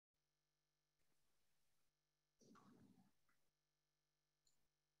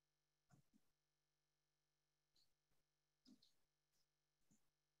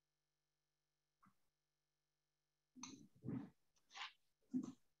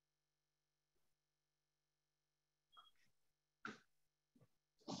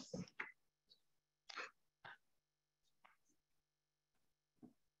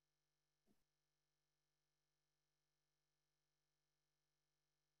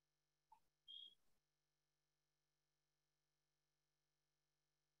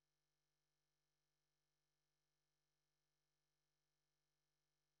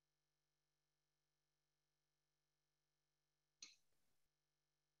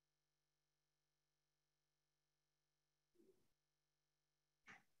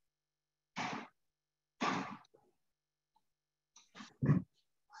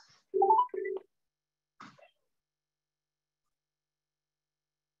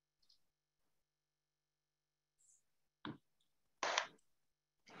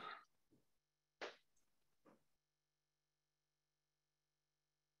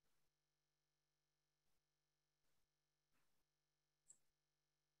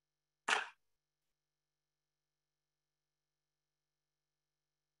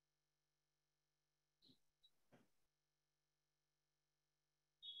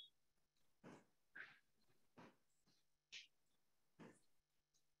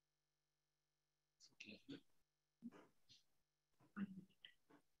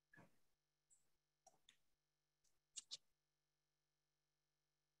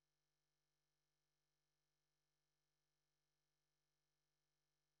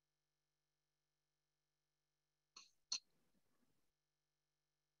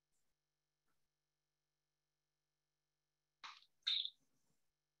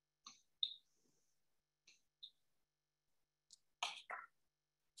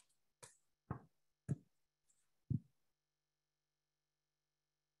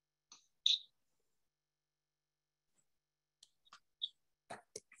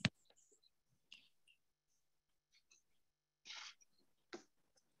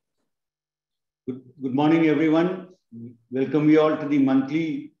Good morning, everyone. Welcome you all to the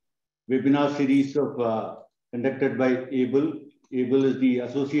monthly webinar series conducted by ABLE. ABLE is the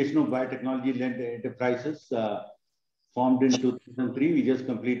Association of Biotechnology-Led Enterprises, formed in 2003. We just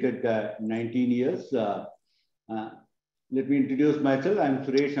completed 19 years. Let me introduce myself. I'm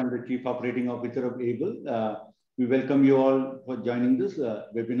Suresh. I'm the Chief Operating Officer of ABLE. We welcome you all for joining this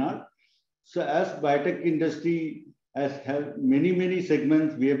webinar. So as biotech industry has many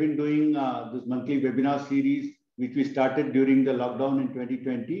segments, we have been doing this monthly webinar series, which we started during the lockdown in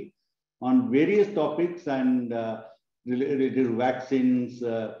 2020 on various topics and related to vaccines,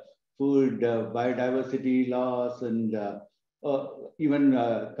 food, biodiversity loss, and even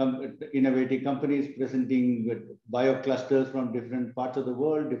innovative companies presenting with bioclusters from different parts of the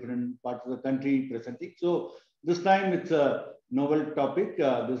world, different parts of the country presenting. So this time it's a novel topic.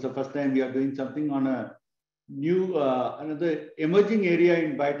 This is the first time we are doing something on a new, another emerging area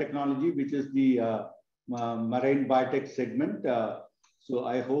in biotechnology, which is the marine biotech segment. So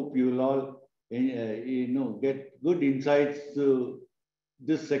I hope you will all, get good insights to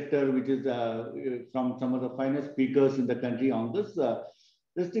this sector, which is from some of the finest speakers in the country on this.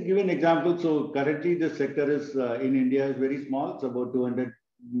 Just to give an example, so currently this sector is in India is very small. It's about $200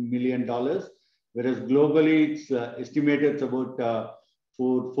 million, whereas globally it's estimated it's about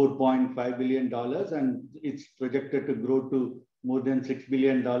 $4.5 billion, and it's projected to grow to more than $6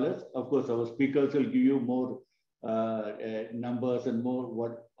 billion. Of course, our speakers will give you more numbers and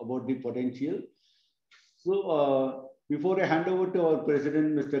more about the potential. So before I hand over to our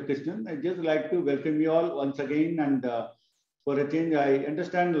president, Mr. Krishnan, I'd just like to welcome you all once again. And for a change, I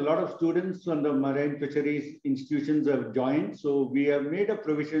understand a lot of students from the marine fisheries institutions have joined. So we have made a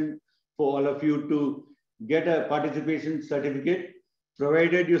provision for all of you to get a participation certificate,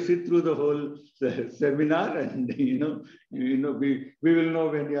 provided you sit through the whole seminar, and we will know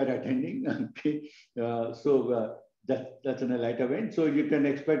when you are attending. Okay, so that's in a lighter vein. So you can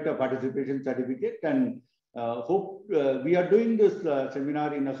expect a participation certificate, and hope we are doing this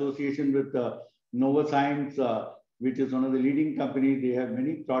seminar in association with Novozymes, which is one of the leading companies. They have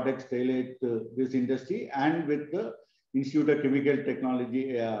many products tailored to this industry, and with the Institute of Chemical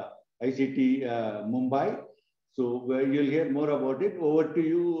Technology, ICT, Mumbai. So you'll hear more about it. Over to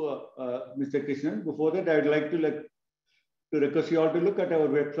you, Mr. Krishnan. Before that, I would like to request you all to look at our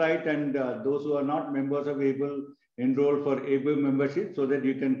website, and those who are not members of ABLE, enroll for ABLE membership, so that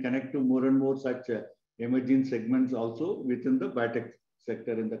you can connect to more and more such emerging segments also within the biotech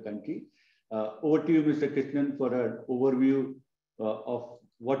sector in the country. Over to you, Mr. Krishnan, for an overview of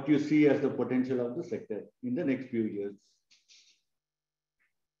what you see as the potential of the sector in the next few years.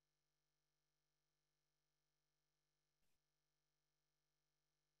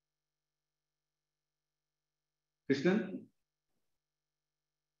 Krishnan?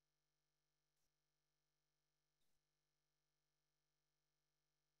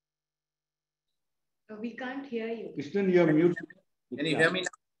 We can't hear you. Krishnan, you're muted. Can you hear me now?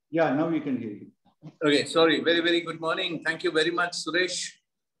 Yeah, now we can hear you. Okay, sorry. Very good morning. Thank you very much, Suresh.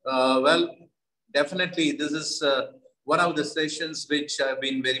 Well, definitely this is one of the sessions which I've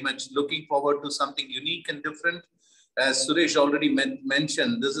been very much looking forward to, something unique and different. As Suresh already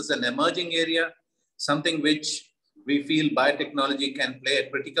mentioned, this is an emerging area, something which we feel biotechnology can play a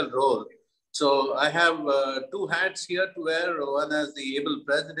critical role. So I have two hats here to wear, one as the ABLE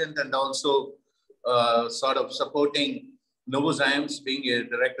president and also sort of supporting Novozymes, being a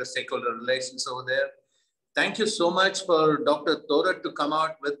director of stakeholder relations over there. Thank you so much for Dr. Thorat to come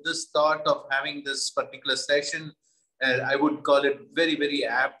out with this thought of having this particular session. And I would call it very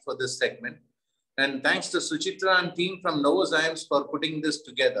apt for this segment. And thanks to Suchitra and team from Novozymes for putting this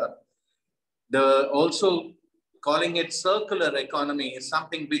together. Also calling it circular economy is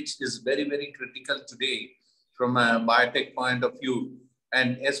something which is very critical today from a biotech point of view,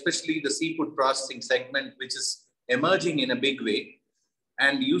 and especially the seafood processing segment, which is emerging in a big way.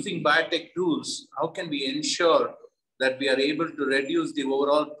 And using biotech tools, how can we ensure that we are able to reduce the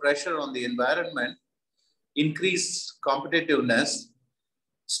overall pressure on the environment increase competitiveness,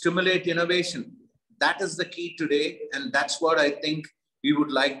 stimulate innovation. That is the key today. And that's what I think we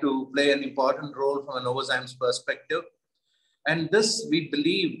would like to play an important role from a Novozymes perspective. And this, we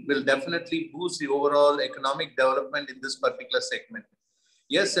believe, will definitely boost the overall economic development in this particular segment.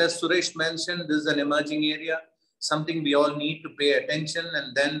 Yes, as Suresh mentioned, this is an emerging area, something we all need to pay attention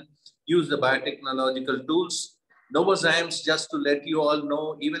and then use the biotechnological tools. Novozymes, just to let you all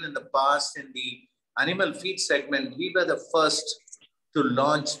know, even in the past, in the animal feed segment, we were the first to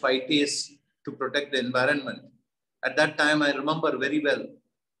launch phytase to protect the environment. At that time, I remember very well,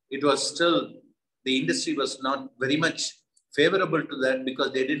 it was still, the industry was not very much favorable to that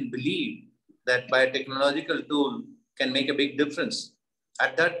because they didn't believe that biotechnological tool can make a big difference.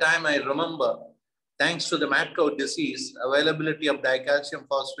 At that time, I remember, thanks to the mad cow disease, availability of dicalcium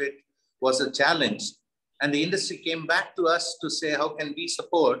phosphate was a challenge. And the industry came back to us to say, how can we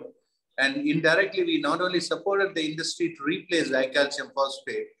support? And indirectly, we not only supported the industry to replace dicalcium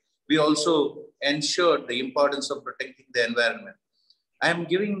phosphate, we also ensured the importance of protecting the environment. I am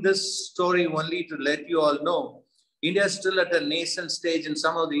giving this story only to let you all know, India is still at a nascent stage in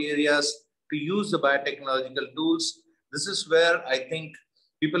some of the areas to use the biotechnological tools. This is where I think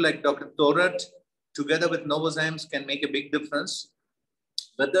people like Dr. Thorat, together with Novozymes, can make a big difference.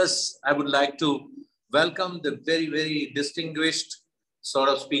 With this, I would like to welcome the very, very distinguished sort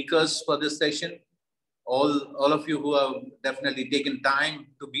of speakers for this session. All of you who have definitely taken time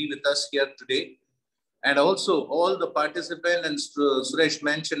to be with us here today. And also all the participants, and Suresh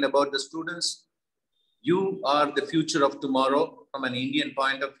mentioned about the students. You are the future of tomorrow from an Indian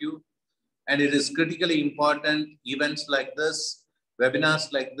point of view. And it is critically important, events like this,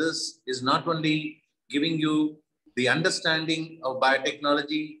 webinars like this, is not only giving you the understanding of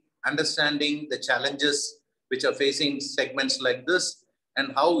biotechnology, understanding the challenges which are facing segments like this,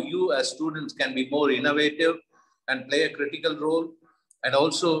 and how you as students can be more innovative and play a critical role. And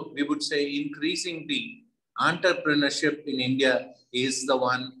also, we would say increasing the entrepreneurship in India is the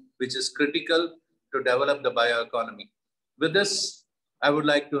one which is critical to develop the bioeconomy. With this, I would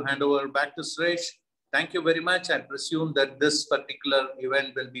like to hand over back to Suresh. Thank you very much. I presume that this particular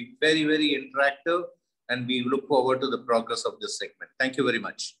event will be very, very interactive, and we look forward to the progress of this segment. Thank you very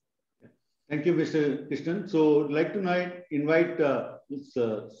much. Thank you, Mr. Krishnan. So I'd like to invite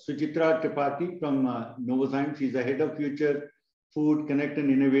Suchitra Tripathy from Novozymes. She's the head of Future Food, Connect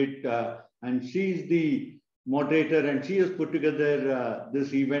and Innovate, and she's the moderator, and she has put together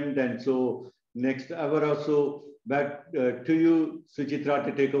this event. And so next hour or so, back to you, Suchitra,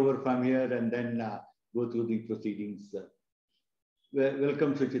 to take over from here and then go through the proceedings.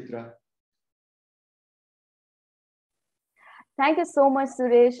 Welcome, Suchitra. Thank you so much,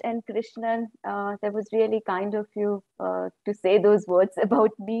 Suresh and Krishnan. That was really kind of you to say those words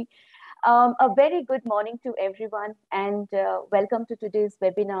about me. A very good morning to everyone, and welcome to today's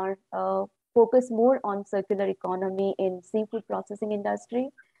webinar, focus more on circular economy in seafood processing industry.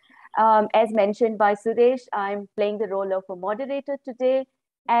 As mentioned by Suresh, I'm playing the role of a moderator today.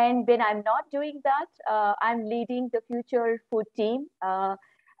 And when I'm not doing that, I'm leading the future food team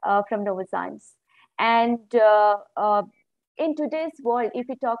from Novozymes. And in today's world, if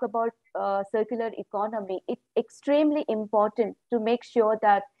we talk about circular economy, it's extremely important to make sure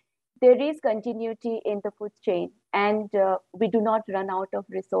that there is continuity in the food chain and we do not run out of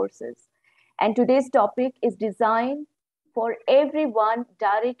resources. And today's topic is designed for everyone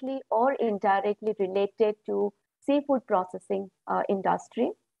directly or indirectly related to seafood processing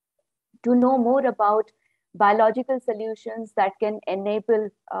industry, to know more about biological solutions that can enable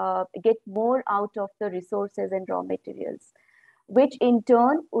get more out of the resources and raw materials, which in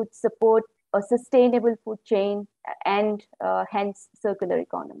turn would support a sustainable food chain and hence circular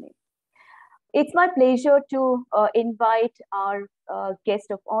economy. It's my pleasure to invite our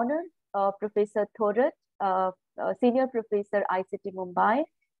guest of honor, Professor Thorat, Senior Professor ICT Mumbai,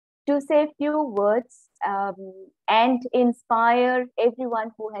 to say a few words and inspire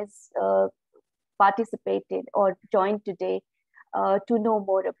everyone who has participated or joined today to know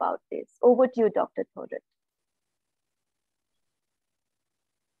more about this. Over to you, Dr. Thorat.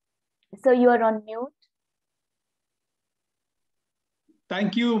 So you are on mute.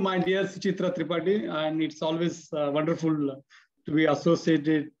 Thank you, my dear Suchitra Tripathy, and it's always wonderful to be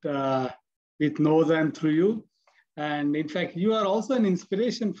associated with Novozymes through you. And in fact, you are also an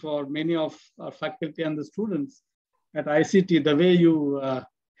inspiration for many of our faculty and the students at ICT, the way you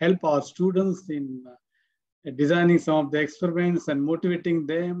help our students in designing some of the experiments and motivating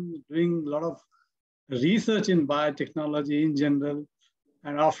them, doing a lot of research in biotechnology in general.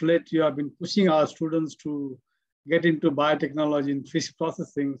 And of late, you have been pushing our students to get into biotechnology in fish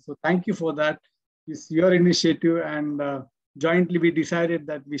processing. So thank you for that. it's your initiative, and jointly we decided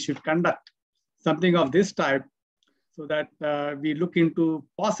that we should conduct something of this type so that we look into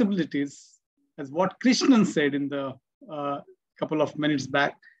possibilities, as what Krishnan said in the couple of minutes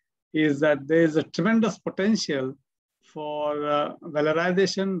back, is that there is a tremendous potential for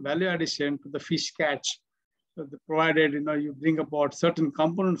valorization, value addition to the fish catch. So provided you bring about certain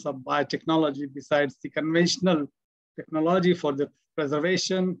components of biotechnology besides the conventional technology for the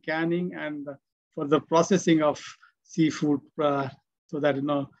preservation, canning, and for the processing of seafood, so that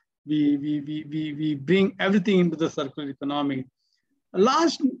we bring everything into the circular economy. A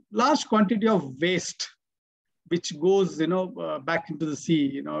large quantity of waste, which goes back into the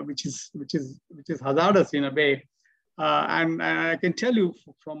sea, which is hazardous in a way, and I can tell you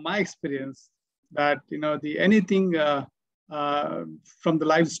from my experience that anything from the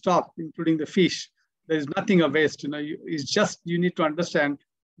livestock, including the fish, there is nothing of waste. It's just you need to understand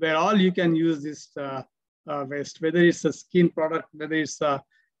where all you can use this waste, whether it's a skin product, whether it's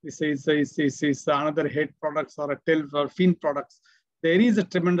another head products or a tail or fin products. There is a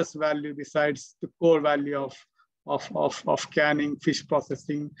tremendous value besides the core value of canning, fish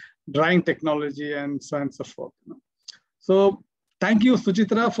processing, drying technology, and so on and so forth. So thank you,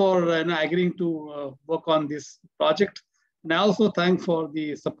 Suchitra, for agreeing to work on this project. And I also thank for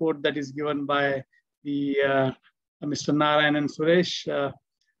the support that is given by the Mr. Narayan and Suresh,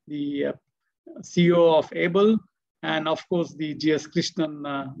 the CEO of ABLE, and of course the GS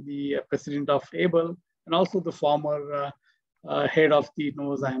Krishnan, the president of ABLE, and also the former head of the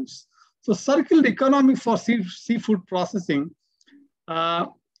Novozymes. So circular economy for seafood processing,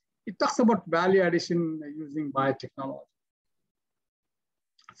 it talks about value addition using biotechnology.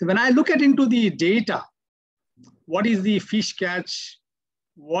 So when I look into the data, what is the fish catch,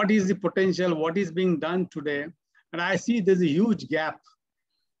 what is the potential, what is being done today, and I see there's a huge gap.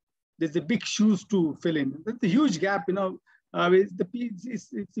 There's a big shoes to fill in. There's a huge gap,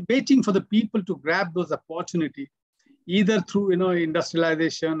 it's waiting for the people to grab those opportunities, either through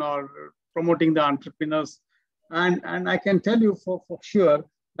industrialization or promoting the entrepreneurs. And I can tell you for sure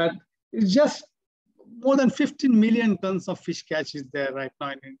that it's just more than 15 million tons of fish catch is there right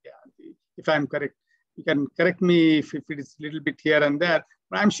now in India, if I'm correct. You can correct me if it is a little bit here and there,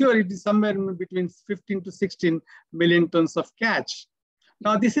 but I'm sure it is somewhere between 15 to 16 million tons of catch.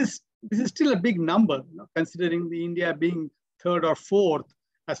 Now, this is still a big number, considering the India being third or fourth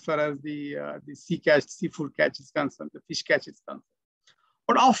as far as the seafood catch is concerned, the fish catch is concerned.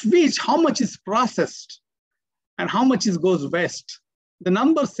 But of which, how much is processed and how much goes west? The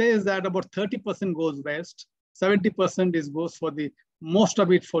number says that about 30% goes west, 70% goes for most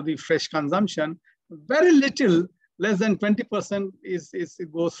of it for the fresh consumption. Very little, less than 20%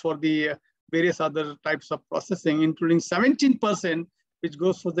 goes for the various other types of processing, including 17%, which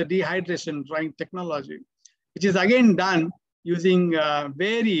goes for the dehydration drying technology, which is again done using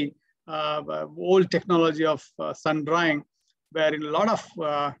very old technology of sun drying, where a lot of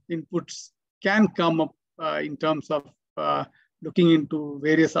inputs can come up in terms of looking into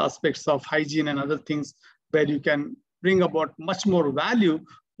various aspects of hygiene and other things, where you can bring about much more value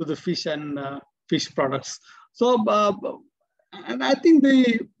to the fish and fish products. So, and I think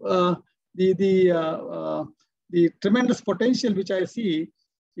the tremendous potential which I see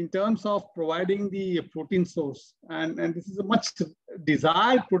in terms of providing the protein source, and this is a much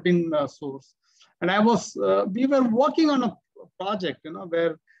desired protein source. And we were working on a project,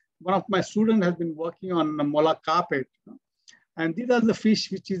 where one of my students has been working on a mola carpet, and these are the fish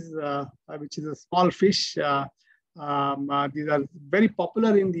which is a small fish. These are very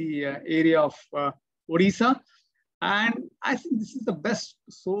popular in the area of Odisha, and I think this is the best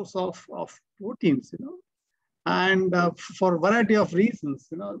source of proteins, and for a variety of reasons,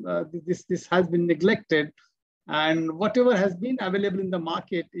 this has been neglected, and whatever has been available in the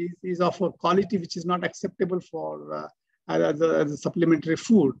market is of a quality which is not acceptable for as a supplementary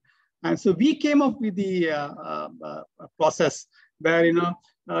food. And so we came up with the process where,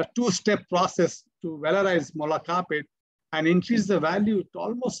 two-step process to valorize mola carpet and increase the value to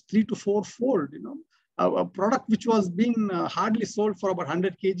almost 3 to 4-fold, a product which was being hardly sold for about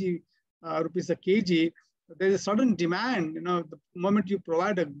 100 rupees a kg. There's a sudden demand, the moment you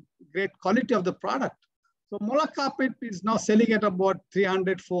provide a great quality of the product. So mola carpet is now selling at about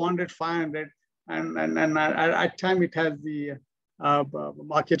 300, 400, 500. And at time it has the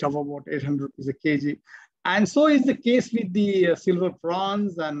market of about 800 rupees a kg. And so is the case with the silver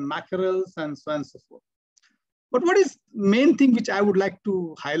prawns and mackerels and so on and so forth. But what is main thing which I would like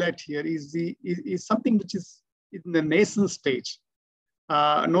to highlight here is something which is in the nascent stage.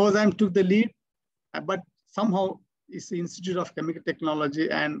 Novozymes took the lead, but somehow it's the Institute of Chemical Technology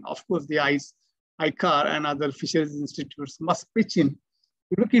and of course the ICE ICAR and other fisheries institutes must pitch in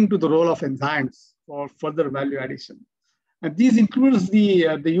to look into the role of enzymes for further value addition. And these includes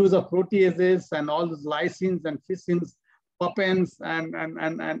the use of proteases and all those lysines and ficins, papains and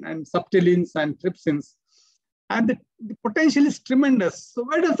subtilins and trypsins. And the potential is tremendous. So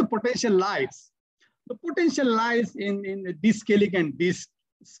where does the potential lies? The potential lies in the descaling and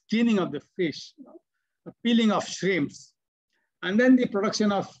skinning of the fish, the peeling of shrimps, and then the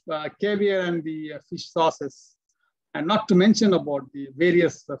production of caviar and the fish sauces. And not to mention about the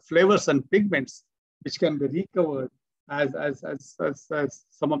various flavors and pigments which can be recovered as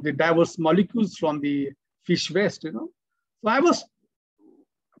some of the diverse molecules from the fish waste. So I was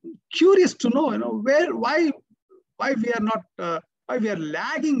curious to know, why we are not, why we are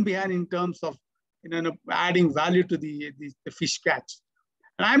lagging behind in terms of adding value to the fish catch.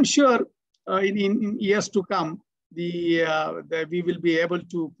 And I'm sure in years to come, we will be able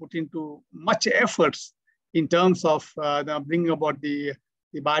to put into much efforts in terms of bringing about the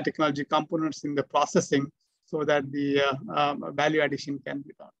biotechnology components in the processing so that the value addition can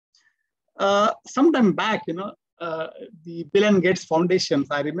be done. Sometime back, the Bill and Gates Foundation,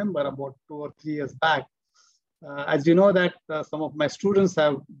 I remember about 2 or 3 years back, as you know that some of my students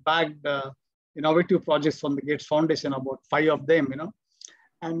have bagged innovative projects from the Gates Foundation, about 5 of them,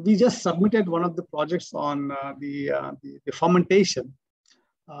 and we just submitted one of the projects on the fermentation.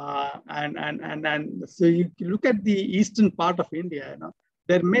 And so you look at the eastern part of India,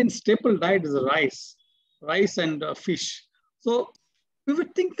 their main staple diet is rice and fish. So we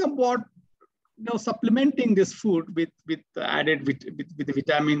would think about supplementing this food with added with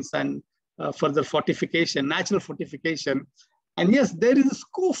vitamins and further fortification, natural fortification. And yes, there is a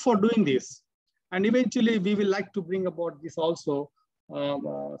scope for doing this. And eventually we will like to bring about this also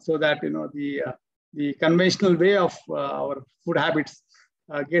so that the conventional way of our food habits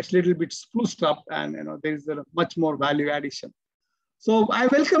gets a little bit spruced up, and there is a much more value addition. So I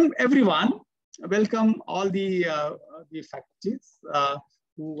welcome everyone. I welcome all the faculties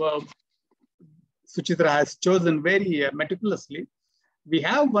who Suchitra has chosen very meticulously. We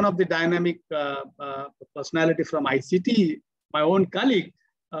have one of the dynamic personality from ICT, my own colleague,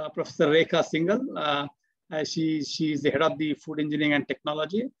 Professor Rekha Singhal. She is the head of the food engineering and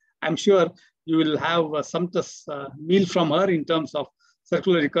technology. I'm sure you will have a sumptuous meal from her in terms of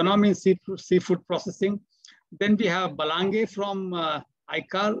circular economy, seafood processing. Then we have Balange from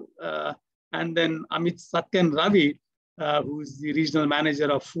ICAR, and then Amit, Satyan, Ravi, who is the regional manager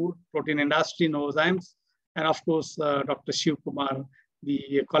of food, protein industry, Novozymes, and of course, Dr. Shivakumar,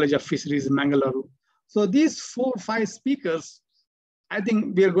 the College of Fisheries in Mangaluru. So these 4 or 5 speakers, I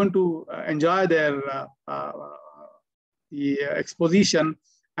think we are going to enjoy their the exposition,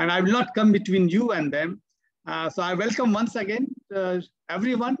 and I will not come between you and them. So I welcome once again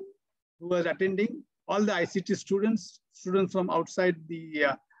everyone who is attending, all the ICT students from outside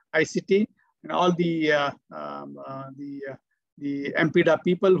the ICT, and all the MPDA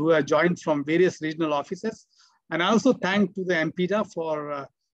people who have joined from various regional offices. And I also thank to the MPDA for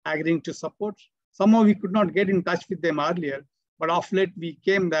agreeing to support. Somehow we could not get in touch with them earlier, but of late we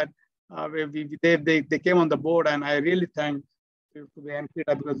came that they came on the board, and I really thank to the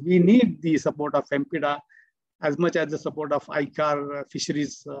MPDA, because we need the support of MPDA as much as the support of ICAR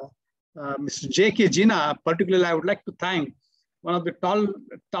Fisheries. Mr. J.K. Jena, particularly I would like to thank one of the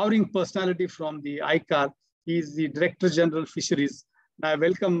towering personality from the ICAR. He is the Director General Fisheries. I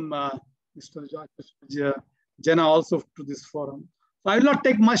welcome Mr. Jena also to this forum. So I will not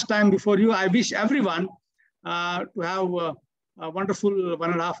take much time before you. I wish everyone to have a wonderful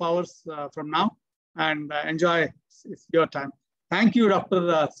 1.5 hours from now, and enjoy your time. Thank you, Dr.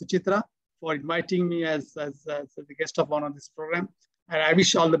 Suchitra, for inviting me as the guest of honor on this program. And I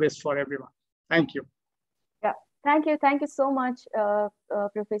wish all the best for everyone. Thank you. Yeah, thank you. Thank you so much,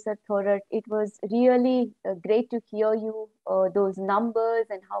 Professor Thorat. It was really great to hear you, those numbers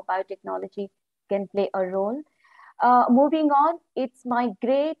and how biotechnology can play a role. Moving on, it's my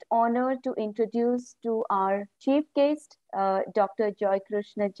great honor to introduce to our chief guest, Dr.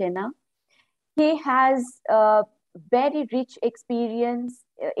 Joykrushna Jena. He has a very rich experience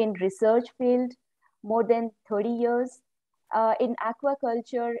in research field, more than 30 years, in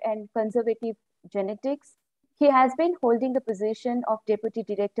aquaculture and conservative genetics. He has been holding the position of Deputy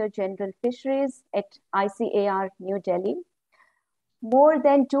Director General Fisheries at ICAR New Delhi. More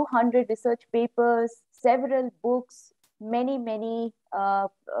than 200 research papers, several books, many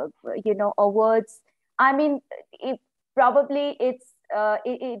awards. I mean, it's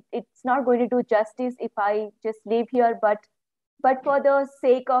not going to do justice if I just leave here, but for the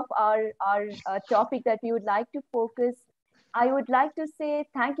sake of our topic that we would like to focus, I would like to say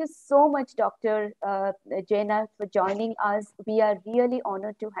thank you so much, Dr. Jena, for joining us. We are really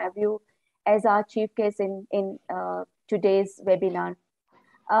honored to have you as our chief guest in today's webinar.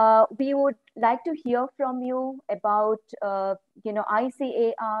 We would like to hear from you about,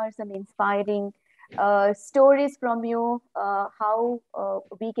 ICAR, some inspiring stories from you, how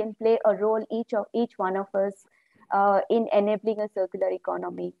we can play a role, each one of us, in enabling a circular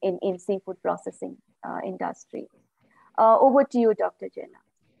economy in seafood processing industry. Over to you, Dr. Jena.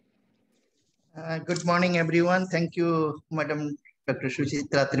 Good morning, everyone. Thank you, Madam Dr.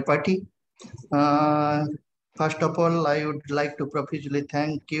 Suchitra Tripathy. First of all, I would like to profusely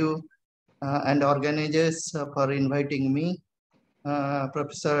thank you and organizers for inviting me,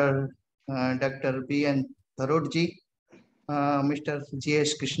 Professor Dr. B. N. Thorat ji, Mr.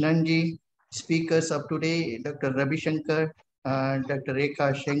 G.S. Krishnan ji, speakers of today, Dr. Ravishankar, Dr.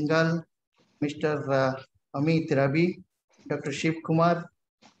 Rekha Singhal, Mr. Amit Ravi, Dr. Shivakumar,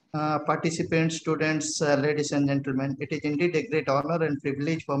 participants, students, ladies and gentlemen, it is indeed a great honor and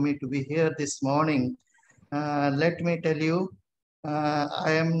privilege for me to be here this morning. Let me tell you,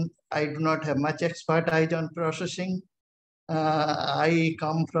 I do not have much expertise on processing. I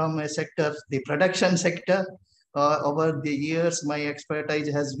come from a sector, the production sector. Over the years, my expertise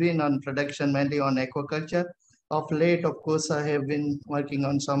has been on production, mainly on aquaculture. Of late, of course, I have been working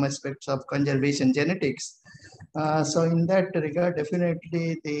on some aspects of conservation genetics. So in that regard,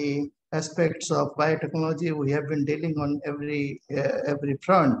 definitely the aspects of biotechnology we have been dealing on every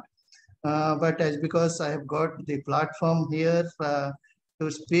front. But because I have got the platform here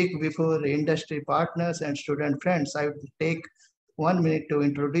to speak before industry partners and student friends, I would take 1 minute to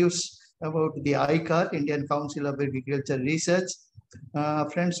introduce about the ICAR, Indian Council of Agriculture Research.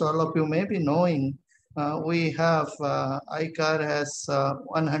 Friends, all of you may be knowing, we have, ICAR has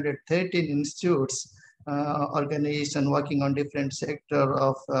 113 institutes, organization working on different sector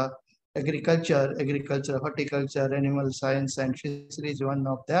of agriculture, horticulture, animal science, and fisheries, one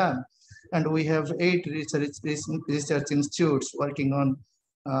of them. And we have 8 research institutes working on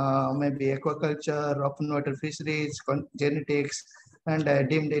maybe aquaculture, open water fisheries, genetics, and a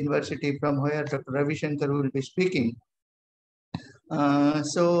deemed university from where Dr. Ravishankar will be speaking.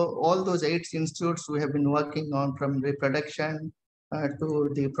 So all those 8 institutes we have been working on, from reproduction to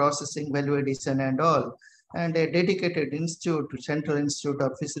the processing, value addition, and all. And a dedicated institute, Central Institute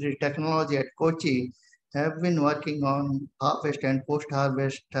of Fishery Technology at Kochi, have been working on harvest and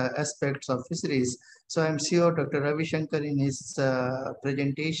post-harvest aspects of fisheries. So I'm sure Dr. Ravishankar in his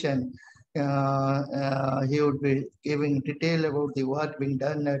presentation, he would be giving detail about the work being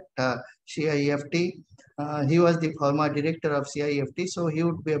done at CIFT. He was the former director of CIFT, so he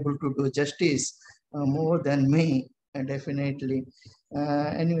would be able to do justice more than me, definitely.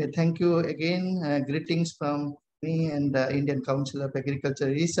 Anyway, thank you again. Greetings from me and the Indian Council of Agriculture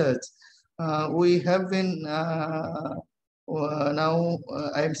Research. We have been now,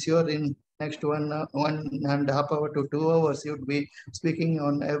 I'm sure in next 1.5 hours to 2 hours, you would be speaking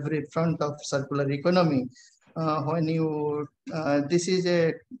on every front of circular economy. When you, this is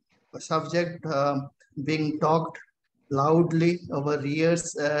a subject being talked loudly over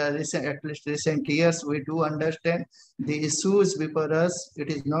years, at least recent years. We do understand the issues before us. It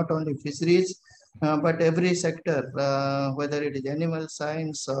is not only fisheries, but every sector, whether it is animal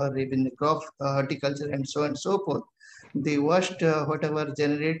science or even the crop, horticulture, and so on and so forth. The waste, whatever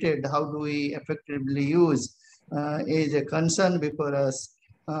generated, how do we effectively use, is a concern before us.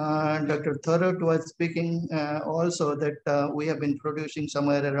 Dr. Thorat was speaking also that we have been producing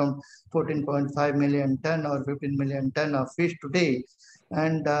somewhere around 14.5 million ton or 15 million ton of fish today.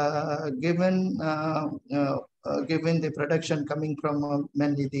 And given the production coming from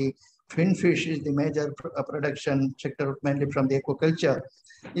mainly the finfish is the major production sector, mainly from the aquaculture.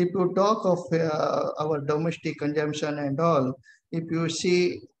 If you talk of our domestic consumption and all, if you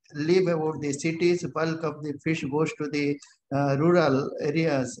see, leave about the cities, bulk of the fish goes to the rural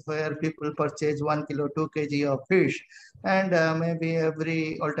areas where people purchase 1 kilo, 2 kg of fish, and maybe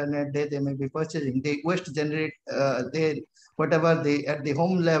every alternate day they may be purchasing. The waste generate whatever they at the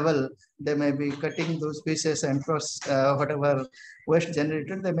home level, they may be cutting those pieces and whatever waste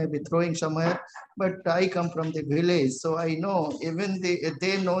generated, they may be throwing somewhere. But I come from the village, so I know even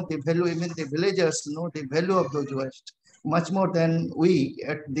they know the value, even the villagers know the value of those waste much more than we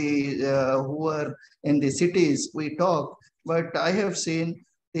at the who are in the cities we talk. But I have seen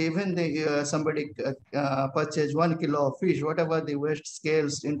even the somebody purchase 1 kilo of fish, whatever the waste,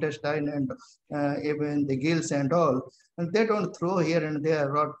 scales, intestine, and even the gills and all, and they don't throw here and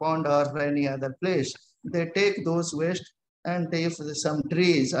there or pond or any other place. They take those waste And if some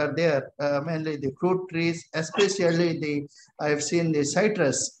trees are there, mainly the fruit trees, especially I've seen the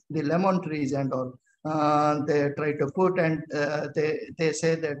citrus, the lemon trees and all, they try to put, and they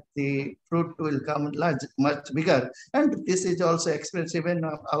say that the fruit will come large, much bigger. And this is also expensive in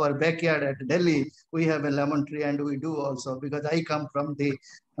our backyard at Delhi. We have a lemon tree, and we do also, because I come from the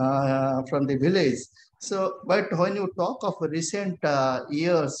village. So, but when you talk of recent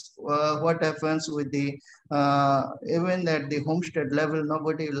years, what happens with the, even at the homestead level,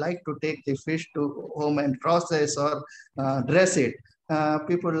 nobody like to take the fish to home and process or dress it.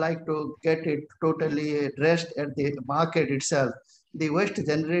 People like to get it totally dressed at the market itself. The waste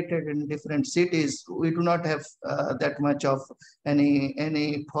generated in different cities, we do not have that much of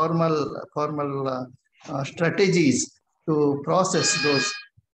any formal strategies to process those.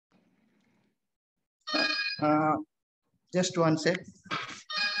 Just one sec.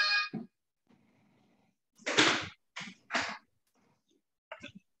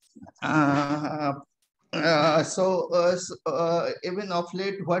 Even of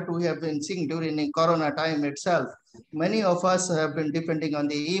late, what we have been seeing during the Corona time itself, many of us have been depending on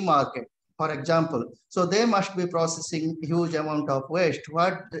the e-market, for example. So they must be processing huge amount of waste.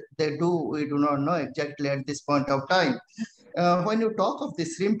 What they do, we do not know exactly at this point of time. When you talk of the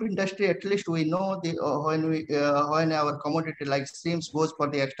shrimp industry, at least we know the when our commodity like shrimps goes for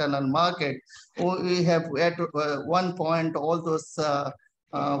the external market, we have at one point all those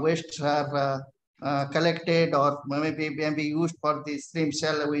wastes are collected or maybe used for the shrimp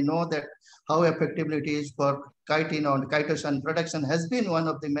shell. We know that how effectively it is for chitin or chitosan production has been one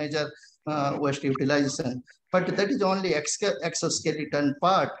of the major waste utilization. But that is only exoskeleton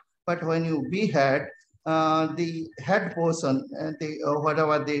part. But when you behead, the head portion,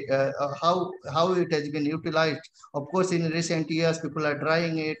 whatever how it has been utilized. Of course, in recent years, people are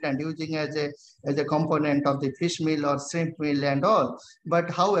drying it and using as a component of the fish meal or shrimp meal and all. But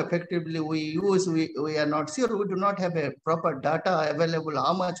how effectively we use, we are not sure. We do not have a proper data available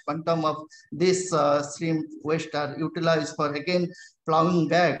how much quantum of this shrimp waste are utilized for again plowing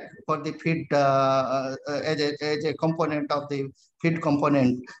back for the feed as a component of the feed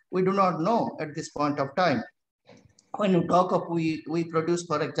component. We do not know at this point of time. When you talk of we produce,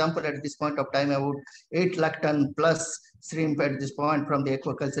 for example, at this point of time about 8 lakh ton plus shrimp at this point from the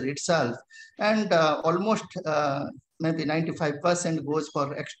aquaculture itself, and almost maybe 95% goes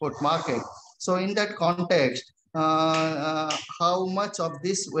for export market. So in that context, how much of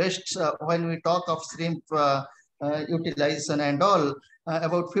this waste, when we talk of shrimp utilization and all,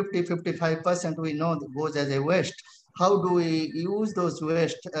 about 50-55% we know goes as a waste. How do we use those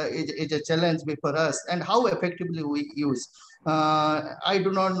waste is a challenge before us, and how effectively we use. I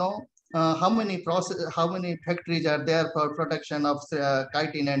do not know how many factories are there for production of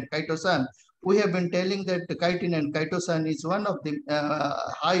chitin and chitosan. We have been telling that the chitin and chitosan is one of the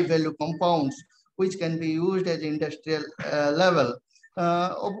high value compounds which can be used at industrial level.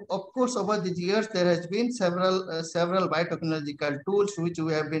 Of course, over the years, there has been several biotechnological tools which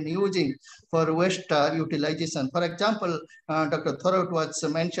we have been using for waste utilization. For example, Dr. Thorat was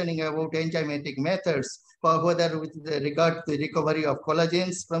mentioning about enzymatic methods, for whether with regard to the recovery of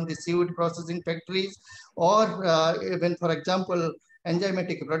collagens from the seaweed processing factories, or even, for example,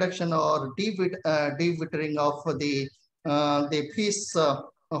 enzymatic production or dewittering of the fish.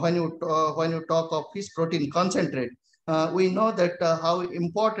 When you talk of fish protein concentrate. We know that how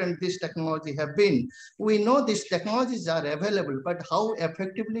important this technology have been. We know these technologies are available, but how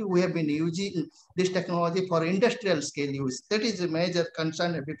effectively we have been using this technology for industrial scale use. That is a major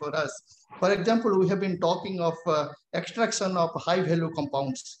concern before us. For example, we have been talking of extraction of high value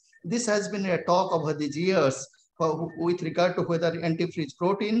compounds. This has been a talk over these years with regard to whether antifreeze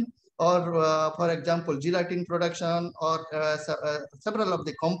protein or, for example, gelatin production, or several of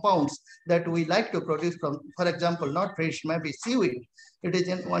the compounds that we like to produce from, for example, not fish, maybe seaweed. It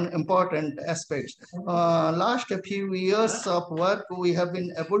is one important aspect. Last few years of work, we have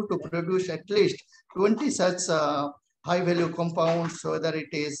been able to produce at least 20 such high-value compounds, whether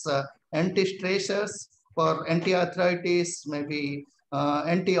it is anti-stressors for anti-arthritis, maybe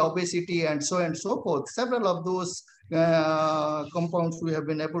anti-obesity, and so on and so forth. Several of those compounds we have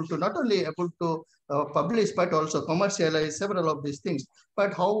been able to not only able to publish, but also commercialize several of these things.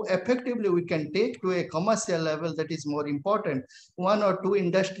 But how effectively we can take to a commercial level, that is more important. One or two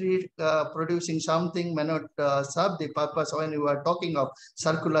industries producing something may not serve the purpose when you are talking of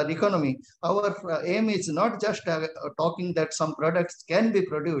circular economy. Our aim is not just talking that some products can be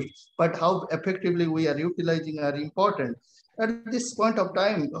produced, but how effectively we are utilizing are important. At this point of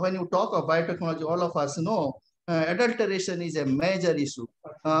time, when you talk of biotechnology, all of us know adulteration is a major issue.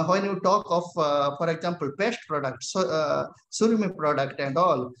 When you talk of, for example, pest products, surimi product and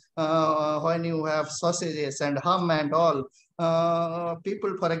all, when you have sausages and ham and all,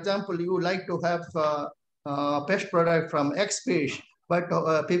 people, for example, you like to have pest product from X fish, but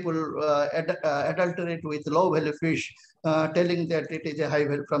people adulterate with low value fish, telling that it is a high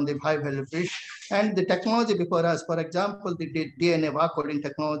value from the high value fish. And the technology before us, for example, the DNA barcoding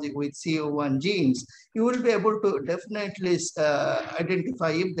technology with CO1 genes, you will be able to definitely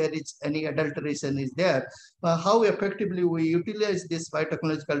identify if there is any adulteration is there. How effectively we utilize these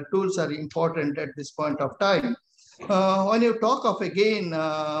biotechnological tools are important at this point of time. When you talk of again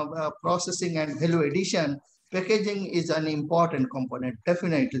processing and value addition, packaging is an important component,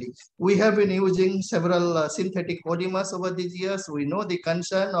 definitely. We have been using several synthetic polymers over these years. We know the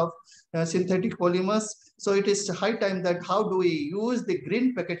concern of synthetic polymers. So it is high time that how do we use the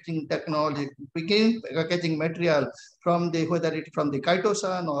green packaging technology, green packaging material from the, whether it's from the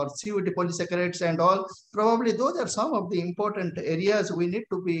chitosan or COD polysaccharides and all. Probably those are some of the important areas we need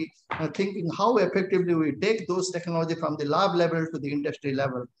to be thinking how effectively we take those technology from the lab level to the industry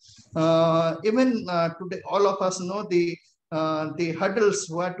level. Even today, all of us know the hurdles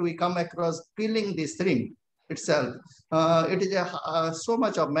what we come across peeling this thing itself. It is so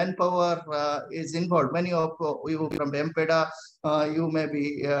much of manpower is involved. Many of you from MPEDA, you may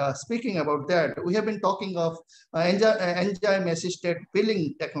be speaking about that. We have been talking of enzyme-assisted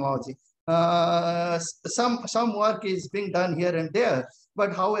peeling technology. Some work is being done here and there,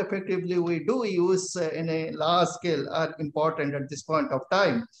 but how effectively we do use in a large scale are important at this point of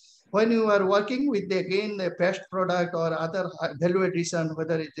time. When you are working with, again, a pest product or other value addition,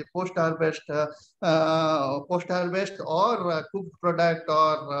 whether it's a post-harvest or cooked product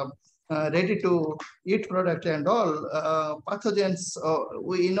or ready-to-eat product and all, pathogens,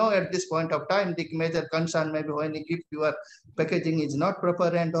 we know at this point of time, the major concern maybe when if your packaging is not proper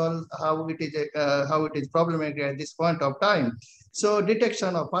and all, how it is problematic at this point of time. So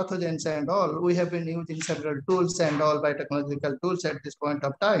detection of pathogens and all, we have been using several tools and all biotechnological tools at this point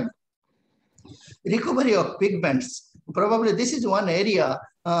of time. Recovery of pigments. Probably this is one area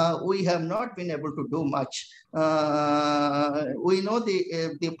we have not been able to do much. We know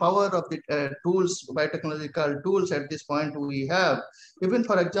the power of the tools, biotechnological tools at this point we have. Even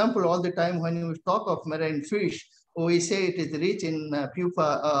for example, all the time when you talk of marine fish, we say it is rich in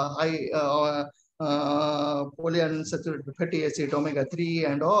high polyunsaturated fatty acid, omega-3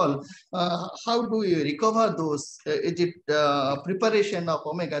 and all. How do you recover those? Is it preparation of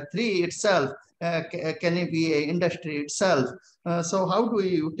omega-3 itself? Can it be an industry itself? So how do we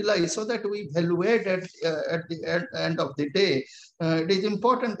utilize so that we evaluate at the end of the day? It is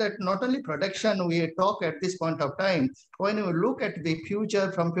important that not only production we talk at this point of time, when you look at the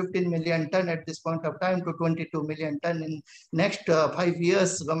future from 15 million ton at this point of time to 22 million ton in next 5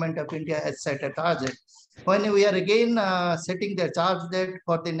 years, Government of India has set a target. When we are again setting the charge date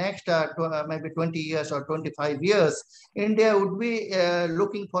for the next maybe 20 years or 25 years, India would be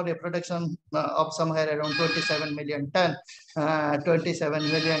looking for a production of somewhere around 27 million ton, 27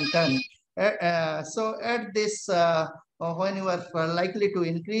 million ton. So at this, when you are likely to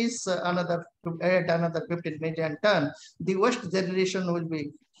increase another 15 million ton, the waste generation will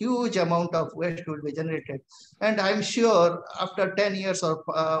be huge amount of waste will be generated. And I'm sure after 10 years or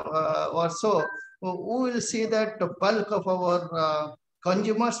so, we will see that the bulk of our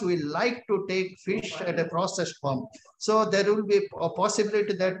consumers will like to take fish at a processed form. So there will be a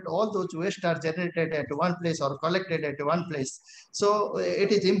possibility that all those waste are generated at one place or collected at one place. So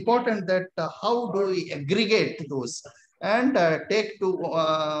it is important that how do we aggregate those and take to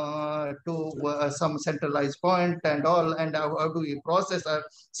some centralized point and all, and how do we process are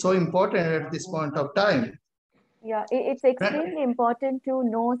so important at this point of time. Yeah, it's extremely important to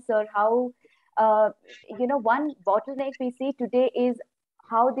know, sir, how one bottleneck we see today is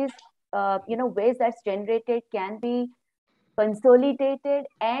how this waste that's generated can be consolidated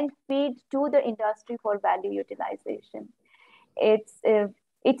and feed to the industry for value utilization.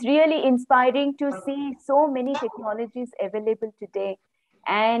 It's really inspiring to see so many technologies available today,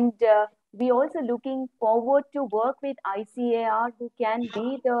 and we also looking forward to work with ICAR, who can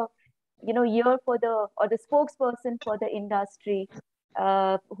be the ear for the spokesperson for the industry,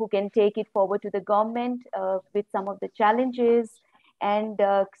 who can take it forward to the government with some of the challenges and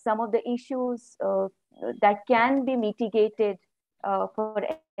some of the issues that can be mitigated for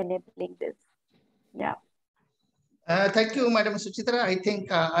enabling this. Yeah. Thank you, Madam Suchitra. I think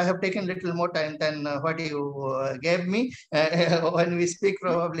I have taken a little more time than what you gave me. When we speak,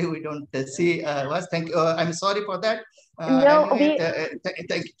 probably we don't see us. Thank you. I'm sorry for that. No, anyway,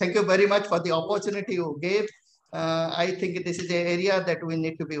 thank you very much for the opportunity you gave. I think this is an area that we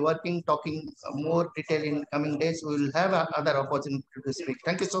need to be working, talking more detail in coming days. We will have other opportunity to speak.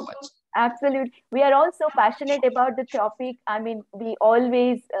 Thank you so much. Absolutely. We are also passionate about the topic. I mean, we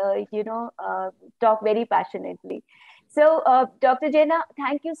always, talk very passionately. So, Dr. Jena,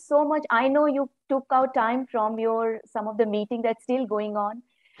 thank you so much. I know you took out time from some of the meeting that's still going on,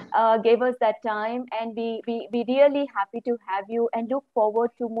 gave us that time, and we really happy to have you and look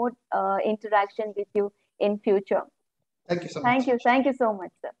forward to more interaction with you in future. Thank you so much. Thank you so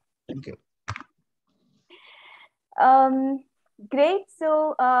much, sir. Thank you. Great.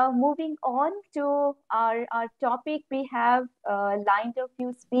 So moving on to our topic, we have lined a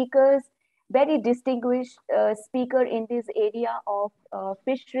few speakers, very distinguished speaker in this area of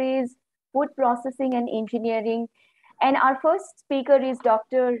fisheries, food processing and engineering. And our first speaker is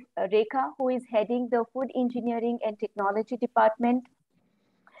Dr. Rekha, who is heading the Food Engineering and Technology Department.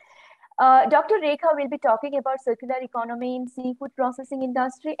 Dr. Rekha will be talking about circular economy in seafood processing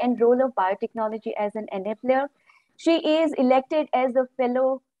industry and role of biotechnology as an enabler. She is elected as a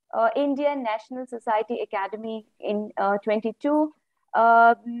fellow Indian National Society Academy in 22.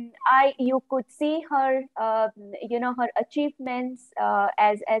 You could see her, her achievements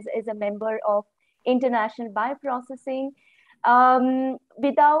as a member of International Bioprocessing.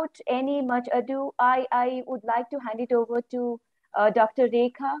 Without any much ado, I would like to hand it over to Dr.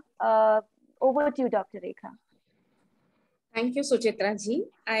 Rekha. Over to you, Dr. Rekha. Thank you, Suchitra ji.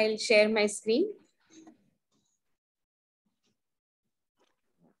 I'll share my screen.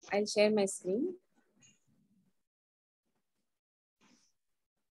 It's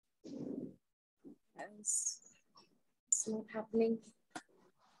not happening.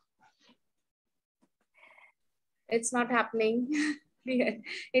 It's not happening.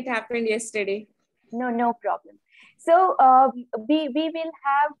 It happened yesterday. No problem. So we will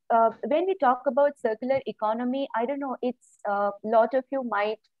have, when we talk about circular economy, I don't know, it's a lot of you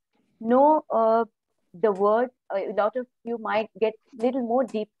might know the word, a lot of you might get a little more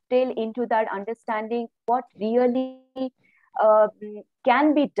detail into that understanding what really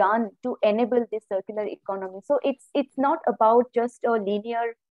can be done to enable this circular economy. So it's not about just a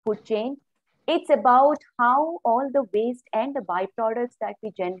linear food chain. It's about how all the waste and the byproducts that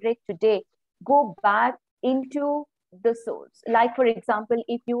we generate today go back into the source. Like, for example,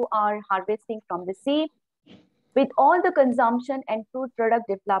 if you are harvesting from the sea, with all the consumption and food product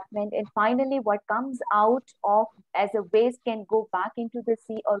development, and finally what comes out of as a waste can go back into the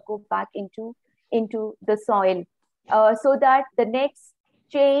sea or go back into the soil, so that the next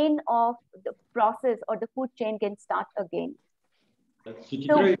chain of the process or the food chain can start again.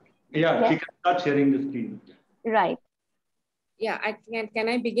 Suchitra, yeah, she can start sharing the screen. Right. Yeah, can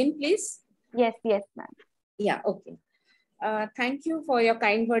I begin, please? Yes, ma'am. Yeah, okay. Thank you for your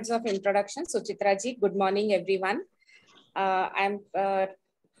kind words of introduction, Suchitra ji. Good morning, everyone. I'm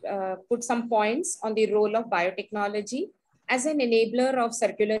put some points on the role of biotechnology as an enabler of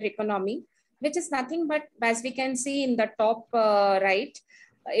circular economy, which is nothing but, as we can see in the top right,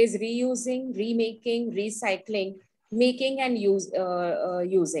 is reusing, remaking, recycling, making and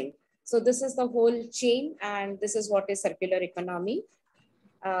using. So this is the whole chain, and this is what is circular economy.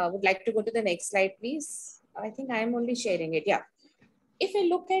 Would like to go to the next slide, please. I think I'm only sharing it. Yeah. If we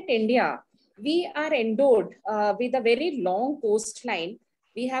look at India, we are endowed with a very long coastline.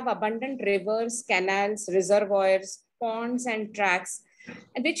 We have abundant rivers, canals, reservoirs, ponds, and tracks,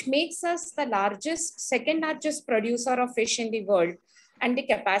 which makes us the second largest producer of fish in the world. And the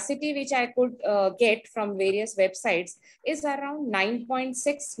capacity which I could get from various websites is around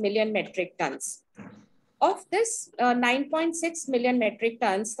 9.6 million metric tons. Of this 9.6 million metric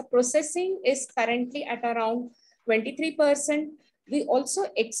tons, the processing is currently at around 23%. We also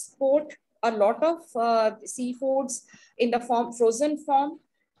export a lot of seafoods in the frozen form,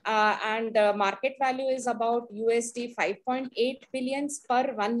 and the market value is about USD 5.8 billions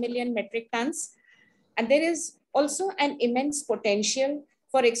per 1 million metric tons. And there is also an immense potential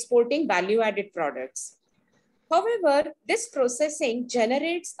for exporting value-added products. However, this processing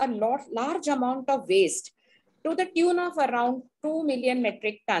generates a large amount of waste to the tune of around 2 million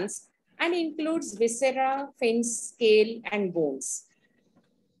metric tons and includes viscera, fins, scale, and bones.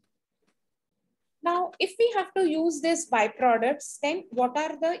 Now, if we have to use these byproducts, then what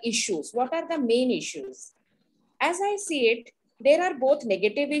are the issues? What are the main issues? As I see it, there are both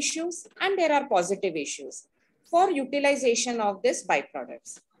negative issues and there are positive issues for utilization of these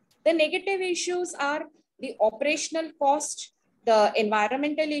byproducts. The negative issues are the operational cost, the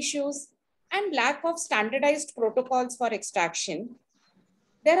environmental issues, and lack of standardized protocols for extraction.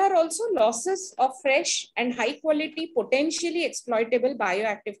 There are also losses of fresh and high quality, potentially exploitable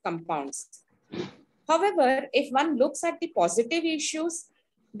bioactive compounds. However, if one looks at the positive issues,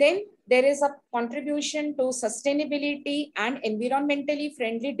 then there is a contribution to sustainability and environmentally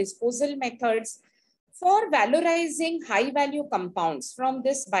friendly disposal methods for valorizing high value compounds from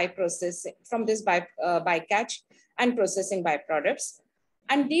this bycatch and processing byproducts.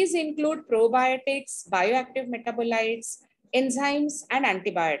 And these include probiotics, bioactive metabolites, enzymes, and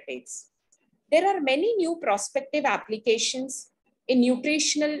antibiotics. There are many new prospective applications in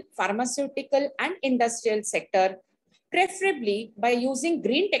nutritional, pharmaceutical, and industrial sector, preferably by using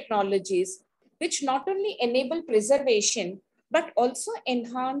green technologies, which not only enable preservation, but also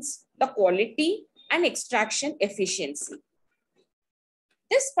enhance the quality and extraction efficiency.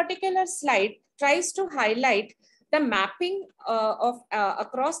 This particular slide tries to highlight the mapping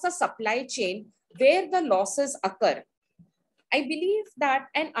across the supply chain where the losses occur. I believe that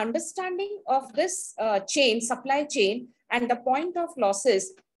an understanding of this supply chain, and the point of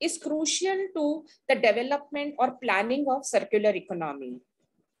losses is crucial to the development or planning of circular economy.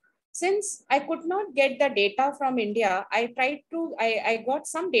 Since I could not get the data from India, I got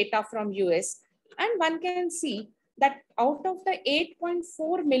some data from US, and one can see that out of the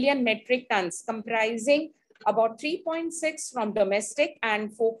 8.4 million metric tons, comprising about 3.6 from domestic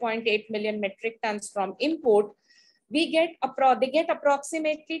and 4.8 million metric tons from import, they get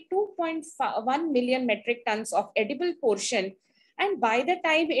approximately 2.1 million metric tons of edible portion. And by the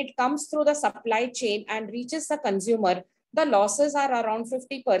time it comes through the supply chain and reaches the consumer, the losses are around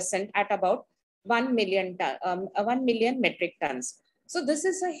 50% at about 1 million metric tons. So this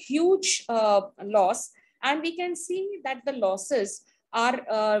is a huge loss. And we can see that the losses are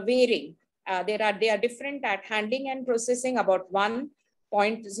varying. They are different at handling and processing, about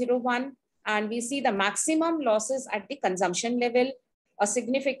 1.01. And we see the maximum losses at the consumption level,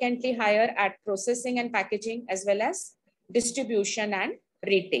 significantly higher at processing and packaging, as well as distribution and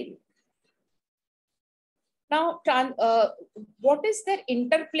retail. Now, what is the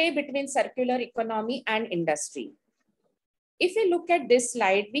interplay between circular economy and industry? If we look at this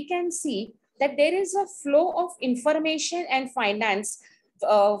slide, we can see that there is a flow of information and finance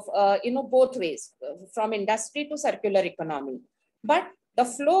of both ways, from industry to circular economy. But the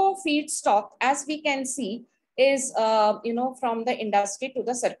flow of feedstock, as we can see, is from the industry to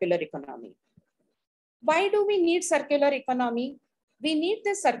the circular economy. Why do we need circular economy? We need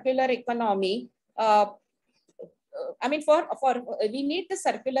the circular economy. We need the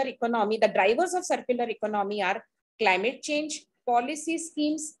circular economy. The drivers of circular economy are climate change, policy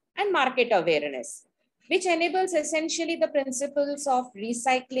schemes, and market awareness, which enables essentially the principles of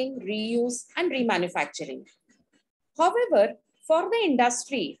recycling, reuse, and remanufacturing. However, for the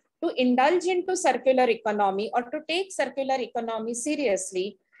industry to indulge into circular economy or to take circular economy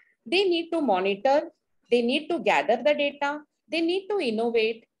seriously, they need to monitor, they need to gather the data, they need to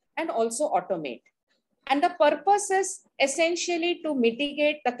innovate and also automate. And the purpose is essentially to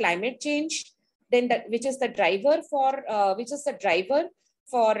mitigate the climate change, which is the driver for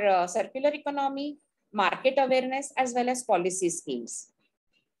circular economy, market awareness, as well as policy schemes.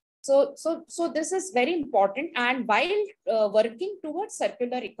 So this is very important. And while working towards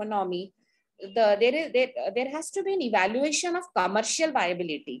circular economy, there has to be an evaluation of commercial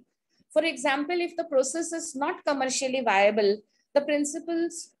viability. For example, if the process is not commercially viable, the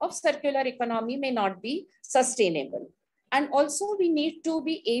principles of circular economy may not be sustainable. And also we need to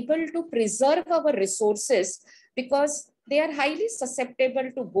be able to preserve our resources because they are highly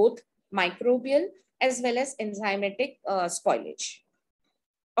susceptible to both microbial as well as enzymatic spoilage,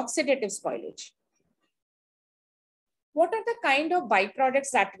 oxidative spoilage. What are the kind of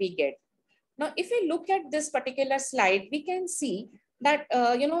byproducts that we get? Now, if we look at this particular slide, we can see that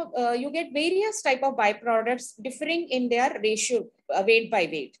you get various type of byproducts differing in their ratio, weight by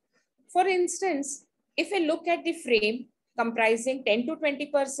weight. For instance, if we look at the frame comprising 10 to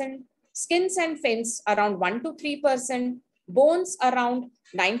 20%, skins and fins around 1 to 3%, bones around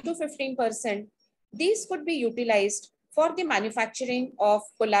 9 to 15%, these could be utilized for the manufacturing of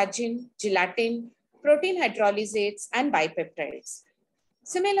collagen, gelatin, protein hydrolysates, and bipeptides.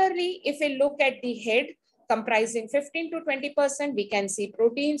 Similarly, if we look at the head, comprising 15 to 20%, we can see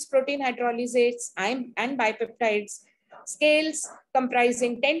proteins, protein hydrolysates, and bipeptides. Scales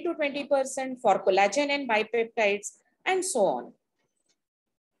comprising 10 to 20% for collagen and bipeptides, and so on.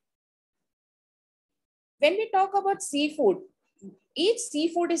 When we talk about seafood, each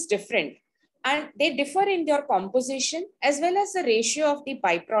seafood is different and they differ in their composition as well as the ratio of the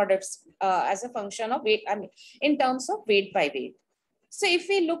byproducts as a function of weight, in terms of weight by weight. So if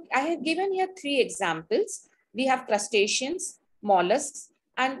we look, I have given here 3 examples. We have crustaceans, mollusks,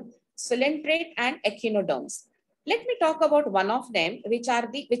 and coelenterate and echinoderms. Let me talk about one of them, which are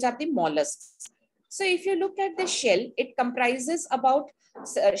the mollusks. So if you look at the shell, it comprises about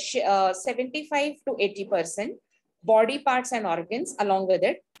 75 to 80% body parts and organs along with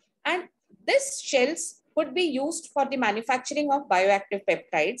it. And these shells could be used for the manufacturing of bioactive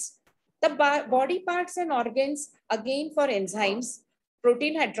peptides. The body parts and organs, again for enzymes,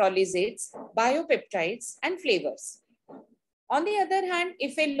 protein hydrolysates, biopeptides, and flavors. On the other hand,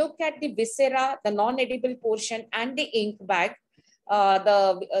 if I look at the viscera, the non-edible portion, and the ink bag,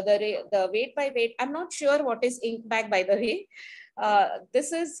 the weight by weight, I'm not sure what is ink bag, by the way.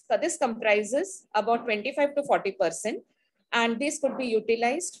 This comprises about 25 to 40%, and this could be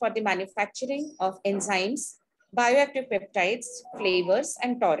utilized for the manufacturing of enzymes, bioactive peptides, flavors,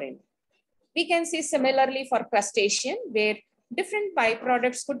 and taurine. We can see similarly for crustacean, where different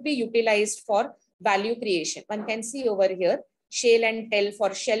byproducts could be utilized for value creation. One can see over here, shell and tail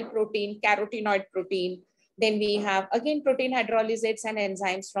for shell protein, carotenoid protein. Then we have again protein hydrolysates and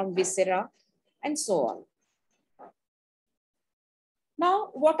enzymes from viscera, and so on. Now,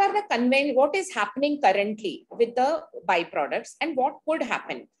 what is happening currently with the byproducts and what could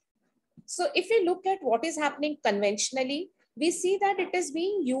happen? So if we look at what is happening conventionally, we see that it is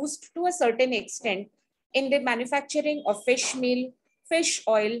being used to a certain extent in the manufacturing of fish meal, fish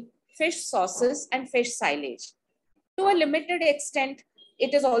oil, fish sauces, and fish silage. To a limited extent,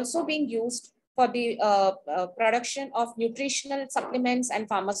 it is also being used for the production of nutritional supplements and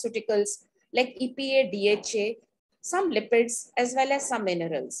pharmaceuticals like EPA, DHA, some lipids, as well as some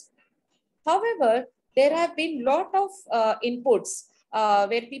minerals. However, there have been a lot of inputs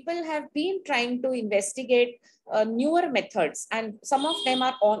where people have been trying to investigate newer methods, and some of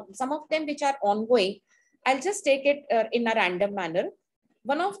them which are ongoing. I'll just take it in a random manner.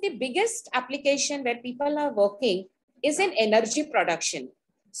 One of the biggest application where people are working is in energy production.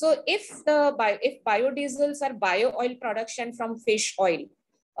 So if biodiesels or bio oil production from fish oil,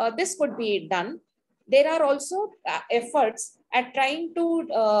 this could be done. There are also efforts at trying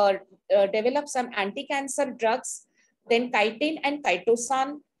to develop some anti-cancer drugs. Then chitin and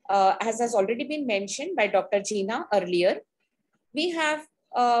chitosan, as has already been mentioned by Dr. Jena earlier. We have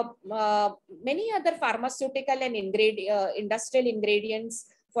many other pharmaceutical and industrial ingredients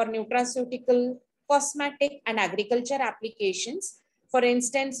for nutraceutical, cosmetic, and agriculture applications. For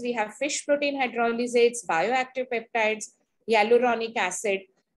instance, we have fish protein hydrolysates, bioactive peptides, hyaluronic acid,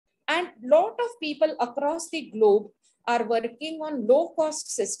 and a lot of people across the globe are working on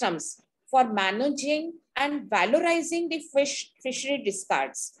low-cost systems for managing and valorizing the fishery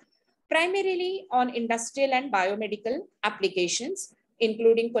discards, primarily on industrial and biomedical applications,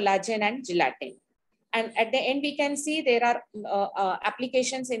 including collagen and gelatin. And at the end, we can see there are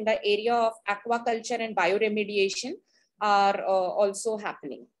applications in the area of aquaculture and bioremediation are also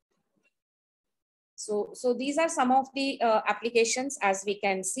happening. So these are some of the applications as we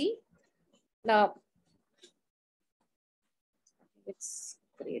can see. Now, it's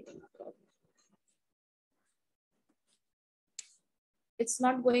creating a problem. It's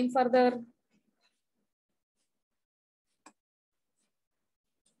not going further.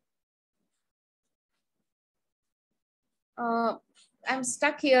 I'm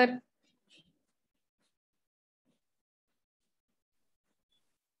stuck here.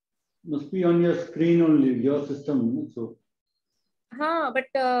 Must be on your screen only, your system. So. But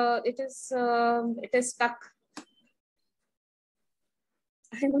it is stuck.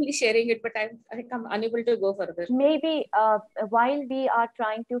 I'm only sharing it, but I'm unable to go further. Maybe while we are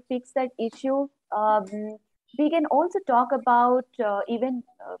trying to fix that issue, we can also talk about even.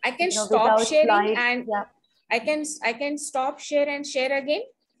 I can stop sharing slides. And yeah. I can stop share and share again.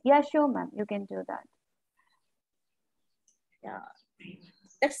 Yeah, sure, ma'am. You can do that. Yeah,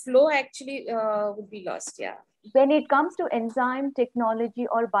 that flow actually would be lost. Yeah. When it comes to enzyme technology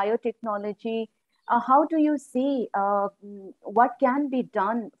or biotechnology, how do you see what can be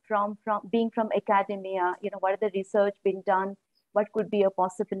done from academia? What are the research being done? What could be a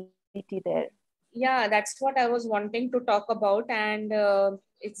possibility there? Yeah, that's what I was wanting to talk about, and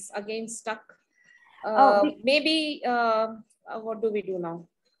it's again stuck. Maybe what do we do now?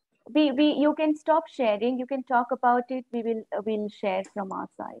 You can stop sharing. You can talk about it. We'll share from our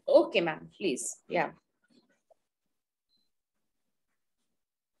side. Okay, ma'am. Please. Yeah.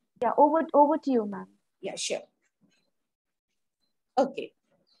 Yeah. Over to you, ma'am. Yeah, sure. Okay.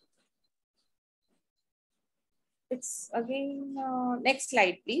 It's again next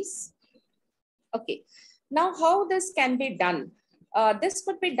slide, please. Okay. Now, how this can be done? This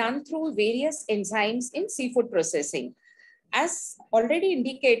could be done through various enzymes in seafood processing. As already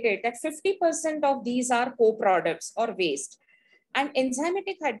indicated, that 50% of these are co-products or waste. And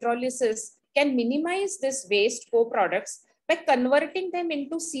enzymatic hydrolysis can minimize this waste co-products by converting them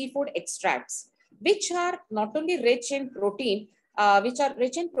into seafood extracts. which are not only rich in protein,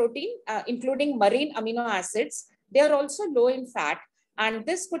 including marine amino acids. They are also low in fat, and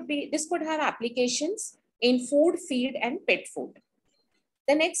this could have applications in food, feed, and pet food.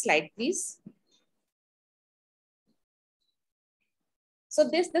 The next slide, please. So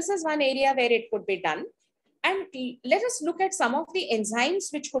this is one area where it could be done. And let us look at some of the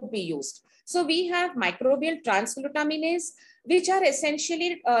enzymes which could be used. So we have microbial transglutaminase, which are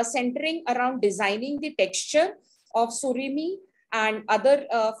essentially centering around designing the texture of surimi and other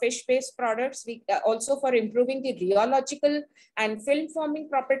fish-based products. We also for improving the rheological and film-forming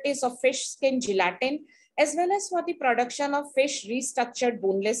properties of fish skin gelatin, as well as for the production of fish restructured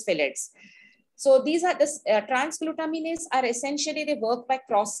boneless fillets. So these are the transglutaminase are essentially, they work by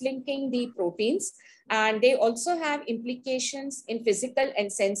cross-linking the proteins, and they also have implications in physical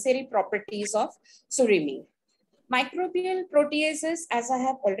and sensory properties of surimi. Microbial proteases, as I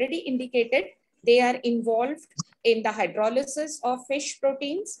have already indicated, they are involved in the hydrolysis of fish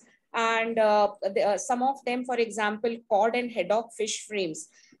proteins, and some of them, for example, cod and haddock fish frames.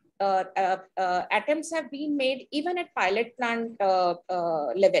 Attempts have been made even at pilot plant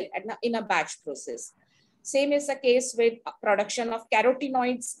level in a batch process. Same is the case with production of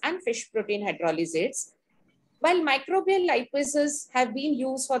carotenoids and fish protein hydrolysates, while microbial lipases have been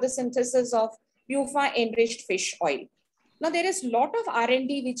used for the synthesis of PUFA-enriched fish oil. Now, there is a lot of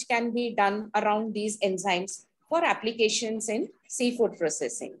R&D which can be done around these enzymes for applications in seafood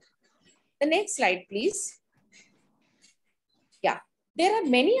processing. The next slide, please. Yeah. There are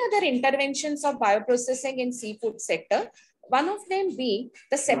many other interventions of bioprocessing in seafood sector. One of them being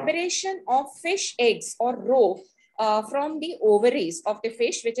the separation of fish eggs or roe from the ovaries of the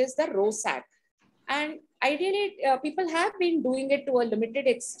fish, which is the roe sac. And ideally, people have been doing it to a limited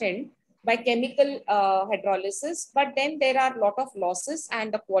extent by chemical hydrolysis, but then there are a lot of losses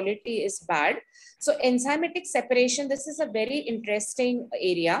and the quality is bad. So enzymatic separation, this is a very interesting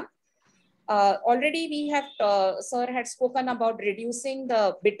area. Already we have, sir had spoken about reducing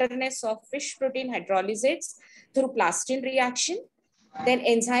the bitterness of fish protein hydrolysates through plastine reaction, then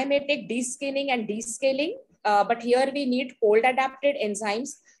enzymatic deskinning and descaling. But here we need cold adapted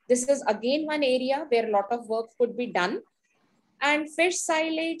enzymes. This is again one area where a lot of work could be done. And fish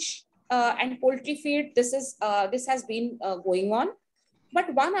silage and poultry feed, this has been going on.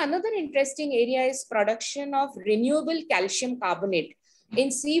 But one another interesting area is production of renewable calcium carbonate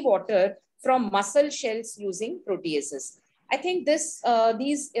in seawater from mussel shells using proteases. I think these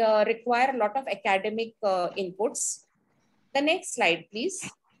require a lot of academic inputs. The next slide, please.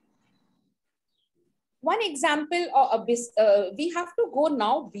 One example of we have to go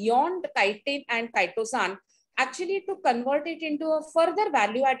now beyond chitin and chitosan actually to convert it into a further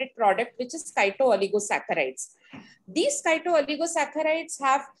value-added product, which is chito-oligosaccharides. These chito-oligosaccharides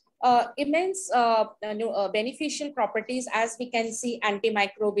have immense beneficial properties, as we can see,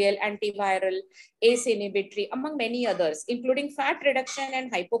 antimicrobial, antiviral, ACE inhibitory, among many others, including fat reduction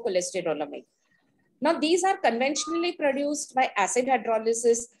and hypocholesterolemia. Now, these are conventionally produced by acid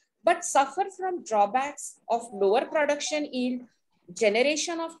hydrolysis, but suffer from drawbacks of lower production yield,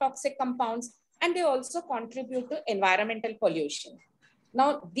 generation of toxic compounds, and they also contribute to environmental pollution.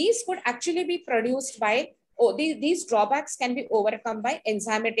 Now, these could actually be produced by, these drawbacks can be overcome by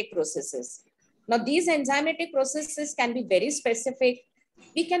enzymatic processes. Now, these enzymatic processes can be very specific.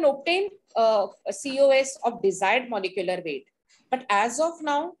 We can obtain a COS of desired molecular weight, but as of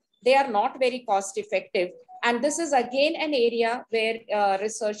now, they are not very cost effective. And this is again an area where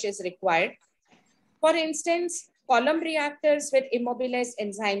research is required. For instance, column reactors with immobilized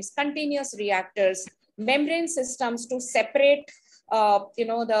enzymes, continuous reactors, membrane systems to separate the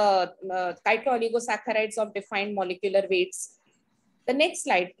chito-oligosaccharides of defined molecular weights. The next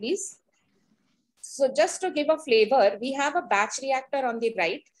slide, please. So just to give a flavor, we have a batch reactor on the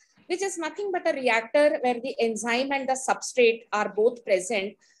right, which is nothing but a reactor where the enzyme and the substrate are both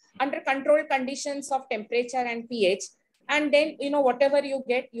present under controlled conditions of temperature and pH. And then, whatever you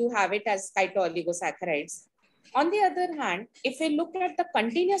get, you have it as chito-oligosaccharides. On the other hand, if we look at the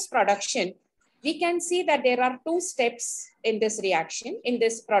continuous production, we can see that there are two steps in this reaction, in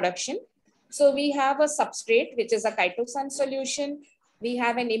this production. So we have a substrate, which is a chitosan solution. We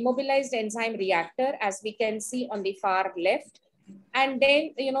have an immobilized enzyme reactor, as we can see on the far left. And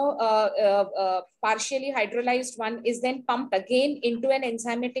then, partially hydrolyzed one is then pumped again into an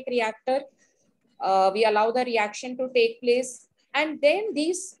enzymatic reactor. We allow the reaction to take place. And then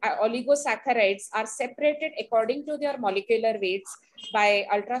these oligosaccharides are separated according to their molecular weights by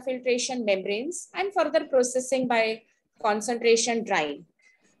ultrafiltration membranes and further processing by concentration drying.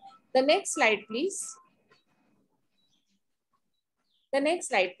 The next slide, please. The next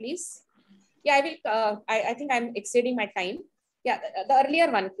slide, please. Yeah, I will. I think I'm exceeding my time. Yeah, the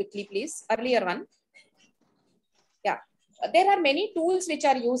earlier one quickly, please. Earlier one. Yeah, there are many tools which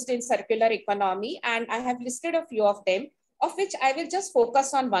are used in circular economy, and I have listed a few of them, of which I will just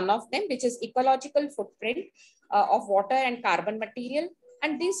focus on one of them, which is ecological footprint of water and carbon material.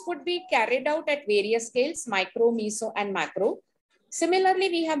 And these could be carried out at various scales, micro, meso, and macro. Similarly,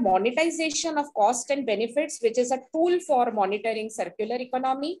 we have monetization of cost and benefits, which is a tool for monitoring circular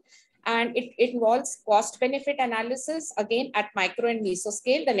economy. And it involves cost benefit analysis, again, at micro and meso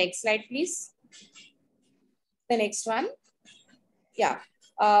scale. The next slide, please. The next one. Yeah.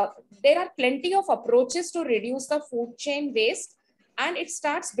 There are plenty of approaches to reduce the food chain waste, and it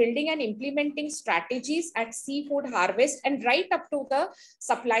starts building and implementing strategies at seafood harvest and right up to the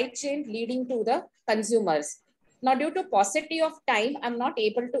supply chain leading to the consumers. Now, due to paucity of time, I'm not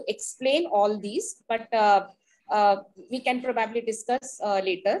able to explain all these, but we can probably discuss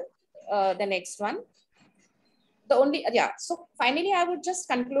later. The next one. So finally, I would just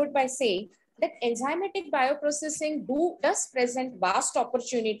conclude by saying that enzymatic bioprocessing does present vast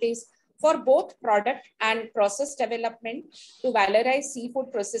opportunities for both product and process development to valorize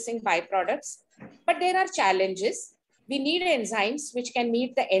seafood processing byproducts. But there are challenges. We need enzymes which can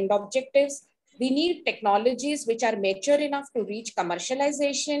meet the end objectives. We need technologies which are mature enough to reach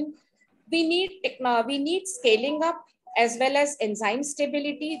commercialization. We need scaling up as well as enzyme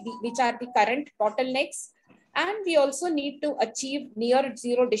stability, which are the current bottlenecks. And we also need to achieve near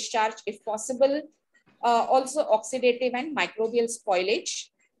zero discharge if possible, also oxidative and microbial spoilage.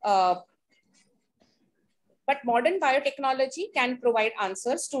 But modern biotechnology can provide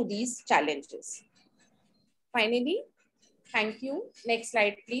answers to these challenges. Finally, thank you. Next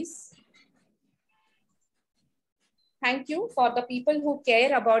slide, please. Thank you for the people who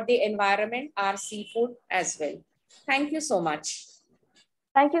care about the environment, our seafood as well. Thank you so much.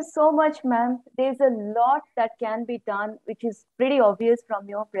 Thank you so much, ma'am. There's a lot that can be done, which is pretty obvious from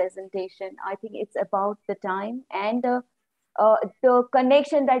your presentation. I think it's about the time and the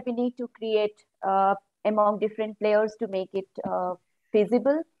connection that we need to create among different players to make it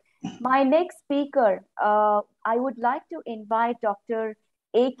feasible. My next speaker, I would like to invite Dr.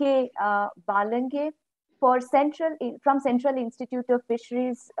 A.K. Balange from Central Institute of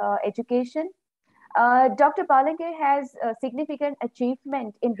Fisheries Education. Dr. Balange has a significant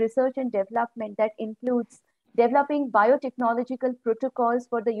achievement in research and development that includes developing biotechnological protocols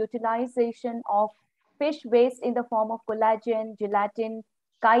for the utilization of fish waste in the form of collagen, gelatin,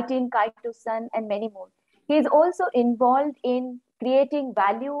 chitin, chitosan, and many more. He is also involved in creating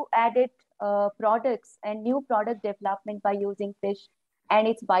value-added products and new product development by using fish and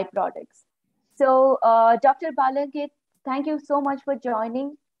its byproducts. So, Dr. Balange, thank you so much for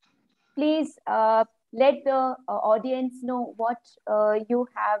joining. Please let the audience know what you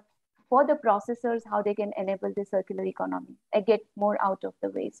have for the processors, how they can enable the circular economy and get more out of the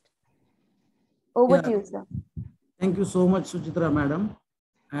waste. Over to you, sir. Thank you so much, Suchitra, madam.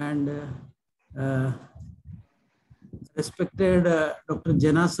 And respected Dr.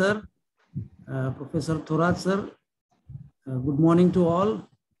 Jena, sir, Professor Thorat, sir, good morning to all.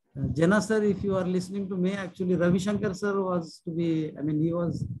 Jena, sir, if you are listening to me, actually Ravishankar, sir, was to be, he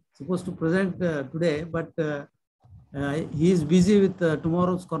was supposed to present today, but he is busy with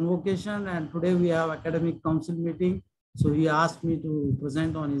tomorrow's convocation, and today we have academic council meeting. So he asked me to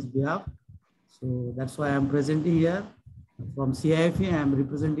present on his behalf. So that's why I'm presenting here from CIFE. I am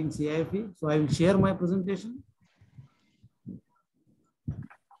representing CIFE. So I will share my presentation.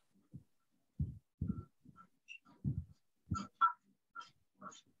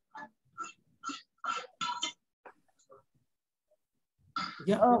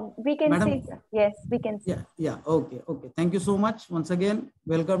 Yeah, we can see, sir. Yes, we can see. Yeah. Okay. Thank you so much. Once again,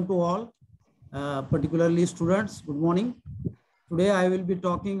 welcome to all, particularly students. Good morning. Today, I will be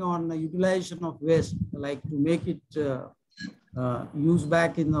talking on the utilization of waste, like to make it use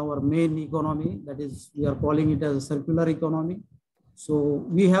back in our main economy. That is, we are calling it as a circular economy. So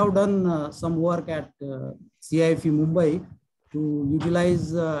we have done some work at CIFE Mumbai to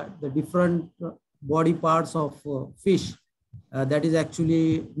utilize the different body parts of fish that is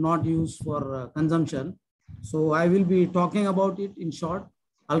actually not used for consumption. So I will be talking about it in short.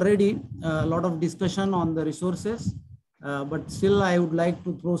 Already a lot of discussion on the resources, but still I would like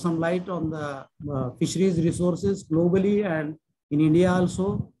to throw some light on the fisheries resources globally and in India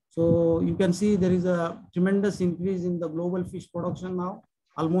also. So you can see there is a tremendous increase in the global fish production now.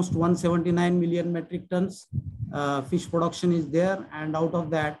 Almost 179 million metric tons fish production is there, and out of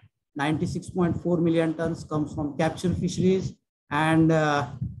that 96.4 million tons comes from capture fisheries and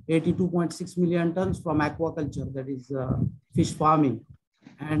 82.6 million tons from aquaculture, that is fish farming.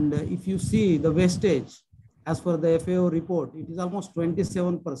 And if you see the wastage, as per the FAO report, it is almost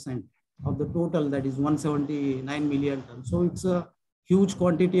 27% of the total, that is 179 million tons. So it's a huge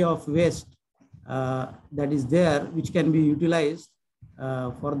quantity of waste that is there, which can be utilized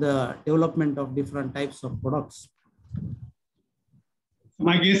for the development of different types of products.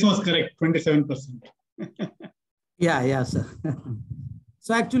 My guess was correct, 27%. Yeah, sir.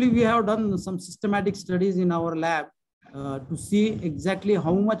 So actually we have done some systematic studies in our lab to see exactly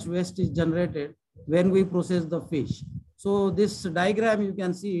how much waste is generated when we process the fish. So this diagram, you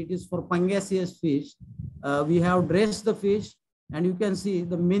can see it is for pangasius fish. We have dressed the fish, and you can see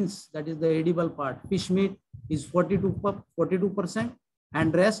the mince, that is the edible part. Fish meat is 42%,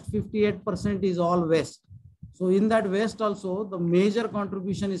 and rest 58% is all waste. So in that waste also, the major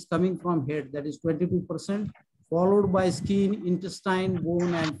contribution is coming from head, that is 22%, followed by skin, intestine,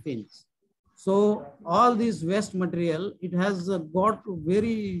 bone, and fins. So all this waste material, it has got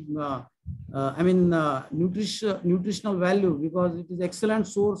very, nutritional value, because it is excellent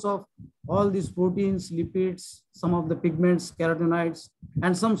source of all these proteins, lipids, some of the pigments, carotenoids,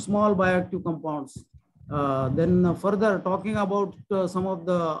 and some small bioactive compounds. Then further talking about some of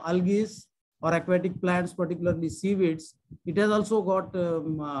the algae or aquatic plants, particularly seaweeds, it has also got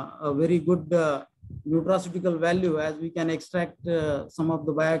a very good nutraceutical value, as we can extract some of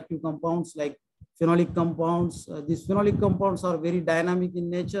the bioactive compounds like phenolic compounds. These phenolic compounds are very dynamic in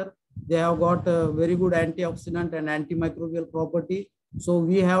nature. They have got a very good antioxidant and antimicrobial property. So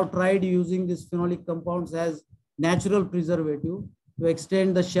we have tried using these phenolic compounds as natural preservative to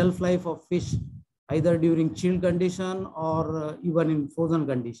extend the shelf life of fish, either during chilled condition or even in frozen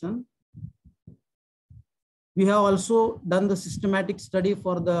condition. We have also done the systematic study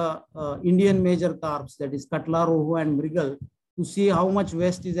for the Indian major carps, that is katla, rohu, and mrigal, to see how much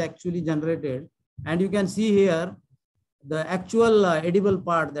waste is actually generated. And you can see here the actual edible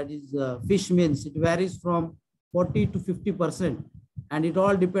part, that is fish mince. It varies from 40 to 50%, and it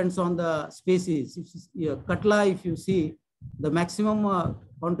all depends on the species. Katla, if you see, the maximum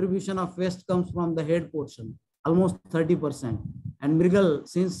contribution of waste comes from the head portion, almost 30%. And mrigal,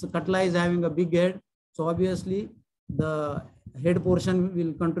 since katla is having a big head, so obviously the head portion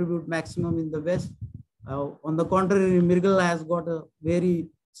will contribute maximum in the waste. On the contrary, mrigal has got a very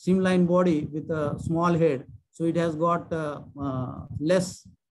streamlined body with a small head, so it has got less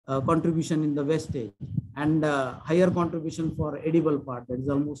contribution in the wastage, and higher contribution for edible part, that is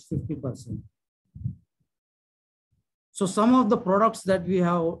almost 50%. So some of the products that we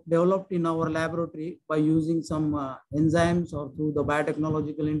have developed in our laboratory by using some enzymes or through the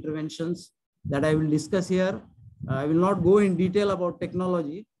biotechnological interventions that I will discuss here. I will not go in detail about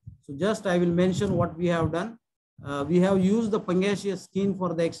technology. So just I will mention what we have done. We have used the pangasius skin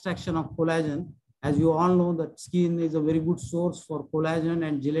for the extraction of collagen. As you all know, that skin is a very good source for collagen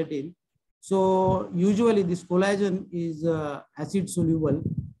and gelatin. So usually this collagen is acid soluble,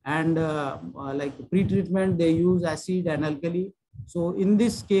 and like pre-treatment, they use acid and alkali. So in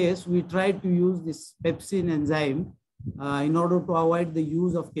this case, we try to use this pepsin enzyme in order to avoid the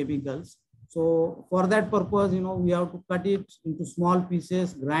use of chemicals. So for that purpose, we have to cut it into small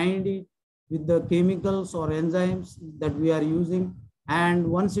pieces, grind it with the chemicals or enzymes that we are using. And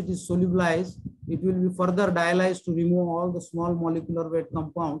once it is solubilized, it will be further dialyzed to remove all the small molecular weight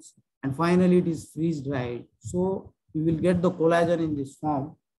compounds. And finally, it is freeze dried. So we will get the collagen in this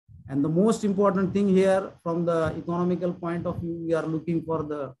form. And the most important thing here, from the economical point of view, we are looking for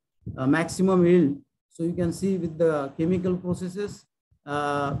the maximum yield. So you can see with the chemical processes,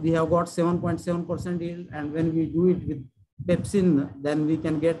 we have got 7.7% yield, and when we do it with pepsin, then we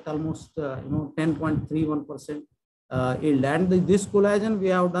can get almost 10.31% yield. And this collagen, we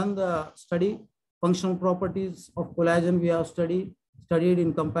have done the study, functional properties of collagen we have studied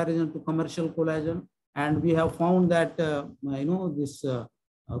in comparison to commercial collagen, and we have found that this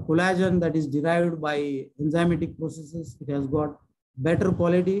collagen that is derived by enzymatic processes, it has got better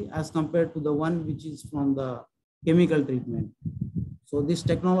quality as compared to the one which is from the chemical treatment. So this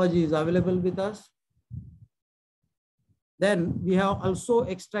technology is available with us. Then we have also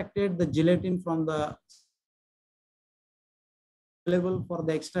extracted the gelatin from the available for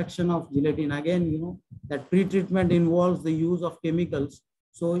the extraction of gelatin. Again, that pre-treatment involves the use of chemicals.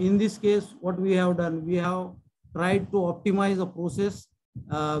 So in this case, what we have done, we have tried to optimize the process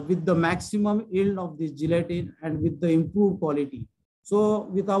with the maximum yield of this gelatin and with the improved quality. So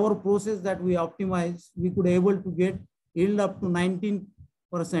with our process that we optimize, we could able to get yield up to 19%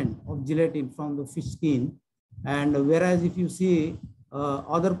 of gelatin from the fish skin. And whereas if you see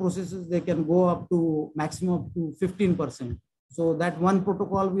other processes, they can go up to maximum up to 15%. So that one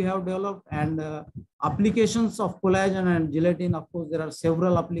protocol we have developed, and applications of collagen and gelatin. Of course, there are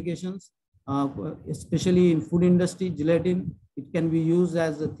several applications, especially in food industry. Gelatin, it can be used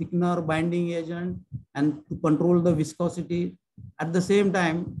as a thickener, binding agent, and to control the viscosity. At the same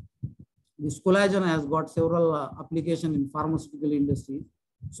time, this collagen has got several applications in pharmaceutical industry.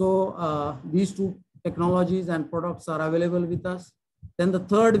 So these two technologies and products are available with us. Then the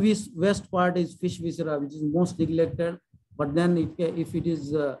third waste part is fish viscera, which is most neglected. But then if it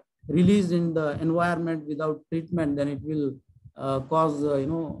is released in the environment without treatment, then it will cause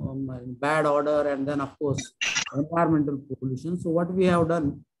bad odor, and then of course environmental pollution. So what we have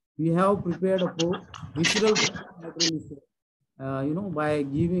done, we have prepared a visceral by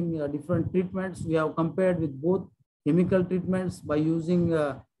giving different treatments. We have compared with both chemical treatments by using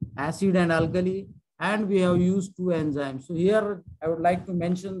acid and alkali, and we have used 2 enzymes. So here I would like to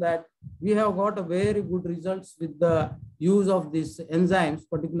mention that we have got a very good results with the use of these enzymes,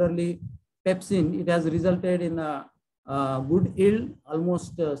 particularly pepsin. It has resulted in a good yield,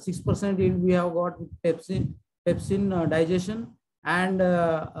 almost 6% yield we have got with pepsin digestion, and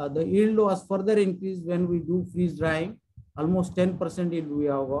the yield was further increased when we do freeze drying. Almost 10% yield we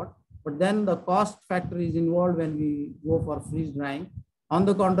have got, but then the cost factor is involved when we go for freeze drying. On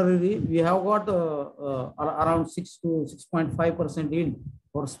the contrary, we have got around 6 to 6.5% yield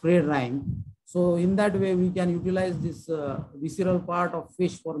for spray drying. So in that way, we can utilize this visceral part of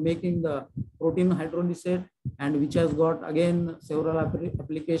fish for making the protein hydrolysate, and which has got again several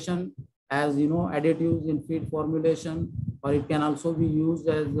application as additives in feed formulation, or it can also be used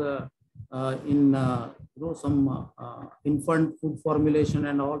as in some infant food formulation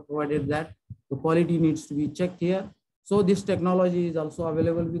and all, provided that the quality needs to be checked here. So this technology is also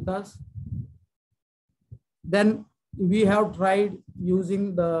available with us. Then we have tried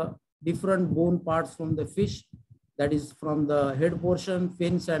using the different bone parts from the fish, that is from the head portion,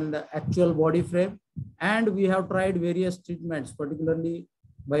 fins, and the actual body frame. And we have tried various treatments, particularly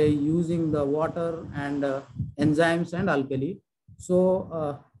by using the water and enzymes and alkali.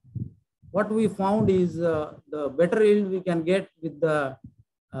 So what we found is the better yield we can get with the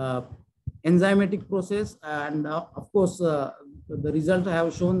enzymatic process, and of course the results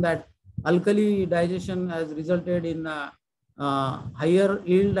have shown that alkali digestion has resulted in higher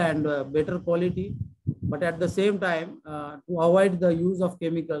yield and better quality. But at the same time, to avoid the use of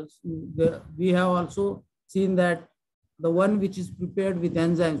chemicals, we have also seen that the one which is prepared with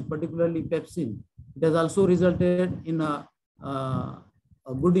enzymes, particularly pepsin, it has also resulted in a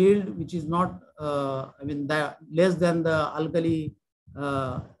good yield, which is not, less than the alkali,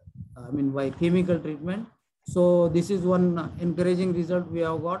 by chemical treatment. So this is one encouraging result we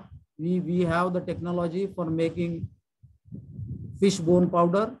have got. We have the technology for making fish bone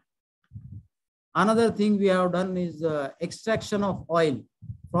powder. Another thing we have done is extraction of oil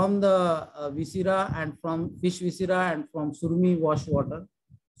from the viscera and from fish viscera and from surmi wash water.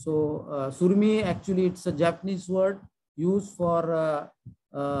 So surmi, actually it's a Japanese word used for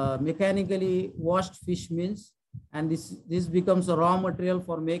mechanically washed fish meals, and this becomes a raw material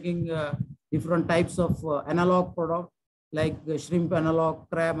for making different types of analog product like shrimp analog,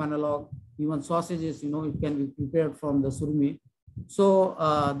 crab analog, even sausages, it can be prepared from the surmi. So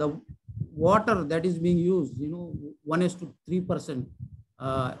the water that is being used, 1:3%.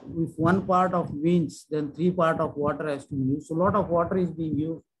 If one part of means, then 3 part of water has to be used. So a lot of water is being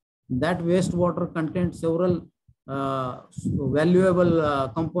used. That wastewater contains several valuable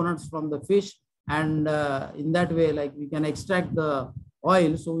components from the fish, and in that way, like, we can extract the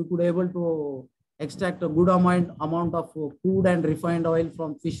oil. So we could able to extract a good amount of crude and refined oil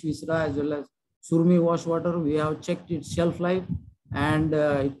from fish viscera as well as surmi wash water. We have checked its shelf life, and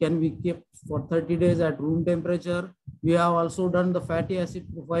it can be kept for 30 days at room temperature. We have also done the fatty acid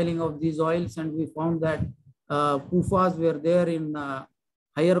profiling of these oils, and we found that PUFAs were there in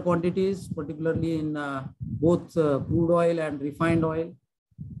higher quantities, particularly in both crude oil and refined oil.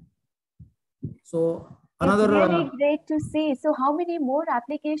 So another, it's really great to see. So how many more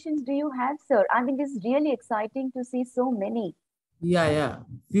applications do you have, sir? I mean, it's really exciting to see so many. Yeah,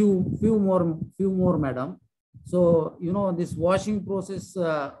 few more, madam. So this washing process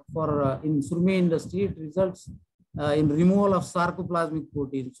for in surmi industry, it results in removal of sarcoplasmic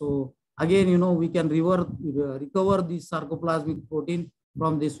protein. So again, we can recover the sarcoplasmic protein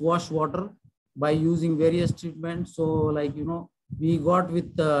from this wash water by using various treatments. So, like, we got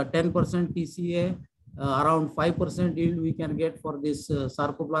with 10% TCA, around 5% yield we can get for this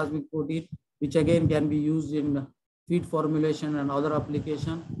sarcoplasmic protein, which again can be used in feed formulation and other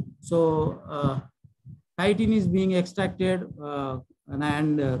application. So chitin is being extracted,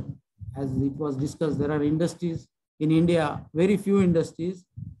 and as it was discussed, there are industries in India, very few industries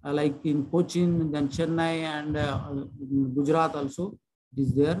like in Cochin, then Chennai, and Gujarat also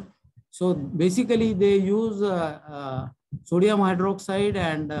is there. So basically they use sodium hydroxide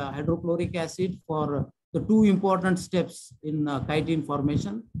and hydrochloric acid for the two important steps in chitin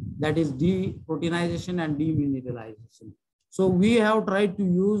formation, that is deproteinization and demineralization. So we have tried to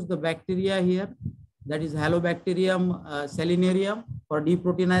use the bacteria here, that is Halobacterium salinarium for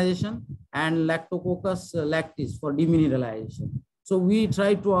deproteinization and Lactococcus lactis for demineralization. So we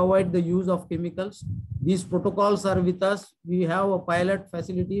try to avoid the use of chemicals. These protocols are with us. We have a pilot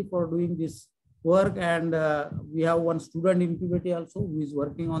facility for doing this work, and we have one student incubator also who is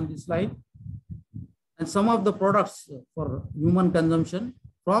working on this line. And some of the products for human consumption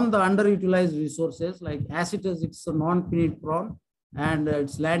from the underutilized resources like acetus, it's a non-finite prawn, and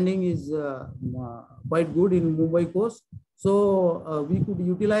its landing is quite good in Mumbai coast. So we could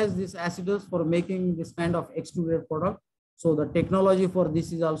utilize this acetus for making this kind of extruded product. So the technology for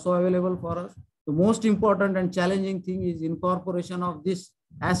this is also available for us. The most important and challenging thing is incorporation of this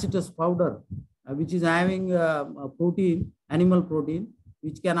acetus powder, which is having a protein, animal protein,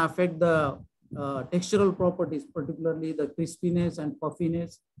 which can affect the textural properties, particularly the crispiness and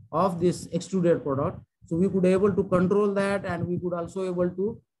puffiness of this extruded product. So we could able to control that, and we could also able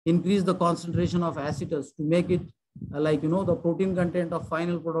to increase the concentration of acetus to make it like, the protein content of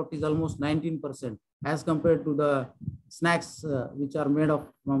final product is almost 19% as compared to the snacks which are made of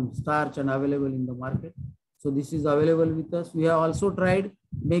from starch and available in the market. So this is available with us. We have also tried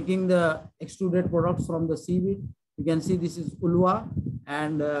making the extruded products from the seaweed. You can see this is ulva,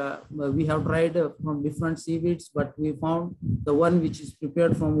 and we have tried from different seaweeds, but we found the one which is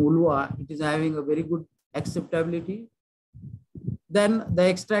prepared from ulva, it is having a very good acceptability. Then the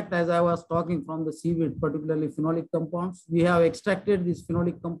extract, as I was talking, from the seaweed, particularly phenolic compounds, we have extracted these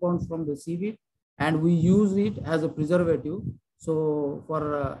phenolic compounds from the seaweed and we use it as a preservative. So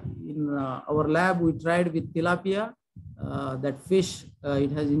for in our lab, we tried with tilapia, that fish,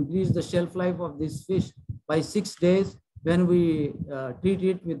 it has increased the shelf life of this fish by 6 days when we treat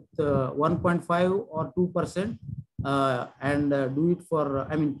it with 1.5 or 2% and do it for,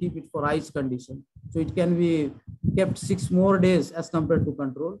 keep it for ice condition. So it can be kept 6 more days as compared to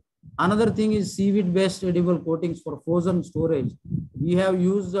control. Another thing is seaweed-based edible coatings for frozen storage. We have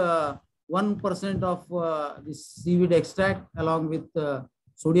used 1% of this seaweed extract along with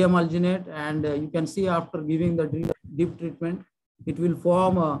sodium alginate, and you can see after giving the deep treatment, it will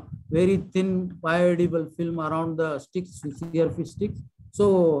form a very thin bioedible film around the sticks, spearfish sticks.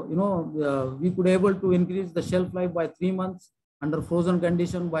 So, we could able to increase the shelf life by 3 months under frozen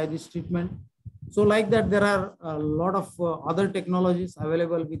condition by this treatment. So like that, there are a lot of other technologies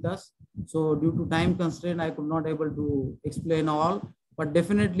available with us. So due to time constraint, I could not able to explain all, but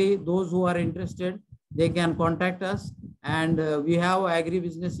definitely those who are interested, they can contact us. And we have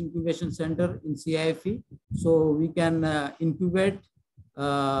Agri-Business Incubation Center in CIFE. So we can incubate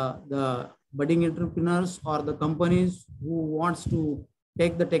the budding entrepreneurs or the companies who wants to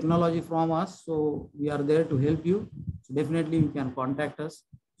take the technology from us. So we are there to help you. So definitely you can contact us.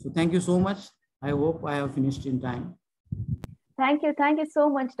 So thank you so much. I hope I have finished in time. Thank you. Thank you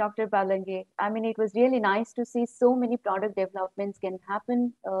so much, Dr. Balange. It was really nice to see so many product developments can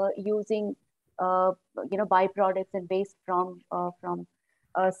happen using, byproducts and waste from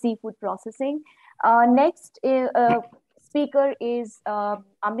seafood processing. Next speaker is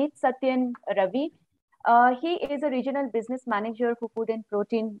Amit, Satyan, Ravi. He is a regional business manager for food and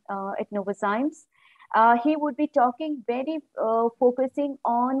protein at Novozymes. He would be talking very focusing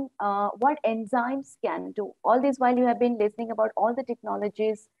on what enzymes can do. All this while you have been listening about all the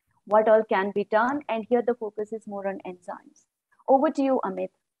technologies, what all can be done, and here the focus is more on enzymes. Over to you, Amit.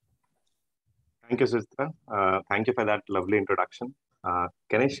 Thank you, Suchitra. Thank you for that lovely introduction.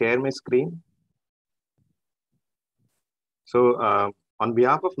 Can I share my screen? So on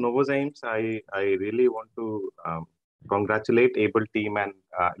behalf of Novozymes, I really want to congratulate ABLE team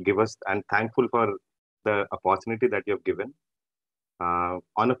and thankful for the opportunity that you have given.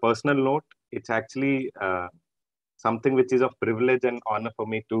 On a personal note, it's actually something which is of privilege and honor for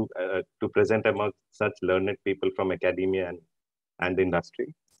me to present among such learned people from academia and the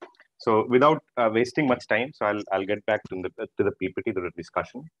industry. So without wasting much time, so I'll get back to the PPT, to the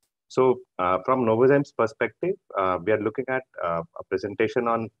discussion. So from Novozymes' perspective, we are looking at a presentation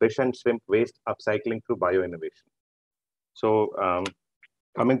on fish and shrimp waste upcycling through bioinnovation. So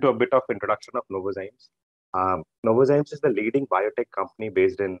coming to a bit of introduction of Novozymes. Novozymes is the leading biotech company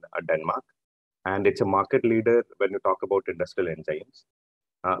based in Denmark, and it's a market leader when you talk about industrial enzymes.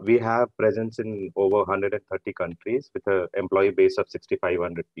 We have presence in over 130 countries with an employee base of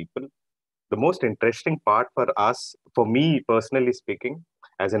 6,500 people. the most interesting part for us, for me personally speaking,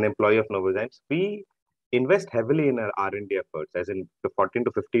 as an employee of Novozymes, we invest heavily in our R&D efforts, as in the 14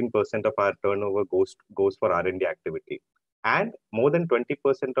 to 15% of our turnover goes for R&D activity. And more than 20%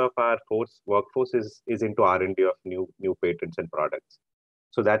 of our workforce is into R&D of new patents and products.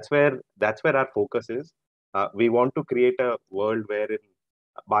 So that's where our focus is. We want to create a world wherein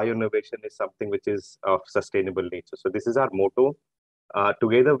bioinnovation is something which is of sustainable nature. So this is our motto.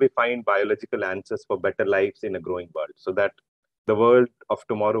 Together we find biological answers for better lives in a growing world, so that the world of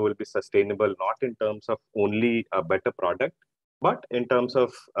tomorrow will be sustainable, not in terms of only a better product, but in terms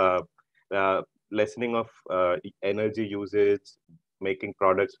of lessening of energy usage, making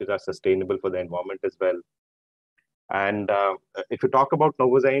products which are sustainable for the environment as well. And if you talk about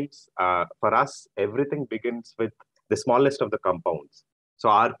Novozymes, for us, everything begins with the smallest of the compounds. So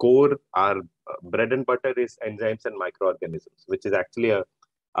our core, our bread and butter is enzymes and microorganisms, which is actually a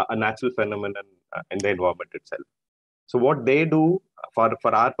natural phenomenon in the environment itself. So what they do for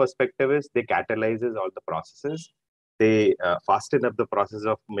our perspective is they catalyzes all the processes. They fasten up the process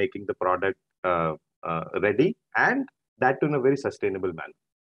of making the product ready, and that in a very sustainable manner.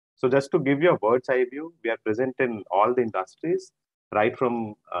 So just to give you a bird's eye view, we are present in all the industries, right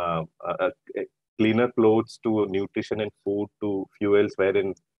from cleaner clothes to nutrition and food to fuels,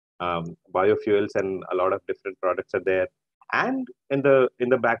 wherein biofuels and a lot of different products are there. And in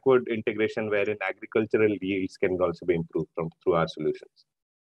the backward integration, wherein agricultural yields can also be improved through our solutions.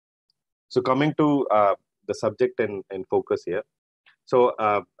 So coming to the subject and focus here. So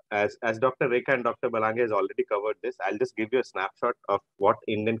as Dr. Rekha and Dr. Balange has already covered this, I'll just give you a snapshot of what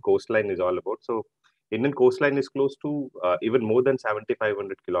Indian coastline is all about. So Indian coastline is close to even more than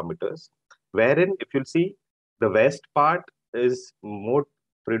 7,500 kilometers, wherein if you'll see, the west part is more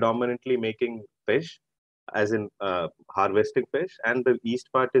predominantly making fish, as in harvesting fish, and the east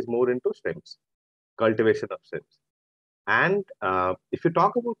part is more into shrimps, cultivation of shrimps. And if you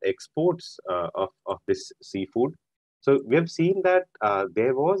talk about exports of this seafood, so we have seen that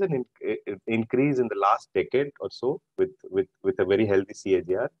there was an increase in the last decade or so with a very healthy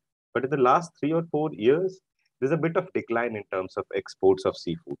CAGR. But in the last 3 or 4 years, there's a bit of decline in terms of exports of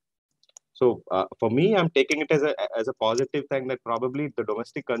seafood. So for me, I'm taking it as a positive thing that probably the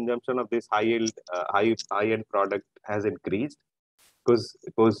domestic consumption of this high-end product has increased.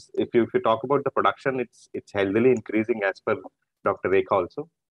 Because if you talk about the production, it's healthily increasing as per Dr. Rekha also.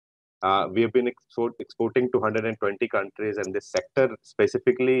 We have been exporting to 120 countries, and this sector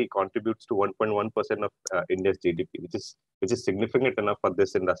specifically contributes to 1.1% of India's GDP, which is significant enough for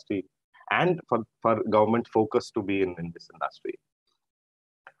this industry and for government focus to be in this industry.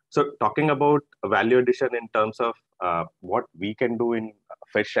 So talking about value addition in terms of what we can do in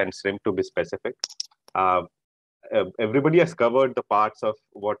fish and shrimp, to be specific, everybody has covered the parts of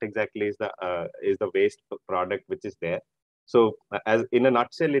what exactly is the waste product which is there. So as in a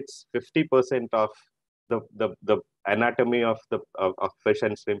nutshell, it's 50% of the anatomy of fish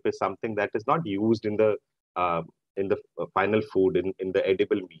and shrimp is something that is not used in the final food, in the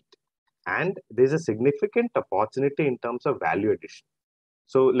edible meat. And there's a significant opportunity in terms of value addition.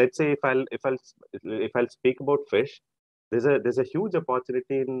 So let's say if I'll speak about fish, there's a huge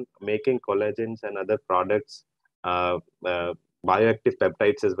opportunity in making collagens and other products, bioactive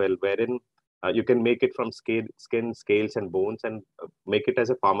peptides as well, wherein you can make it from skin, scales, and bones, and make it as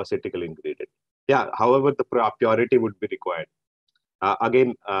a pharmaceutical ingredient. Yeah, however, the purity would be required.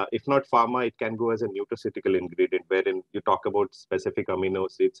 Again, if not pharma, it can go as a nutraceutical ingredient, wherein you talk about specific amino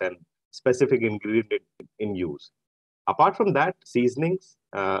acids and specific ingredient in use. Apart from that, seasonings,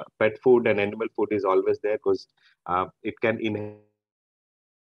 pet food and animal food is always there, because it can enhance.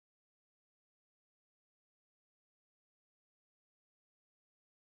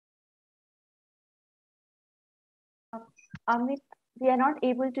 Amit, we are not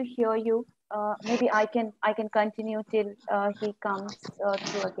able to hear you. Maybe I can continue till he comes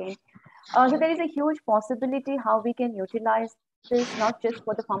through again. So there is a huge possibility how we can utilize this, not just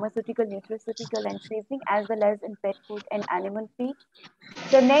for the pharmaceutical, nutraceutical, and seasoning, as well as in pet food and animal feed.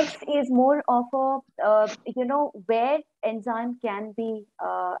 The next is more of a, where enzyme can be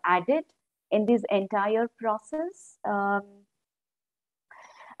added in this entire process.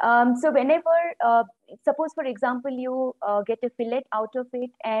 So whenever, suppose for example, you get a fillet out of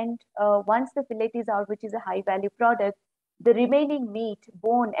it, and once the fillet is out, which is a high value product, the remaining meat,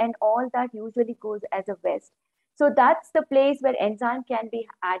 bone, and all that usually goes as a waste. So that's the place where enzyme can be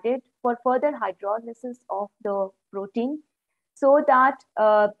added for further hydrolysis of the protein, so that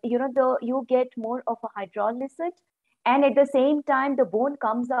you get more of a hydrolysis, and at the same time the bone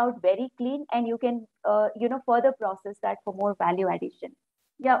comes out very clean, and you can further process that for more value addition.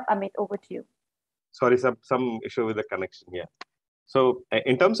 Yeah, Amit, over to you. Sorry, some issue with the connection here. So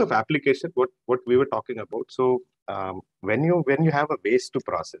in terms of application, what we were talking about. So when you have a waste to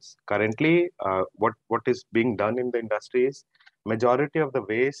process, currently what is being done in the industry is majority of the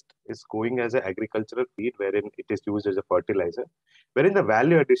waste is going as an agricultural feed, wherein it is used as a fertilizer, wherein the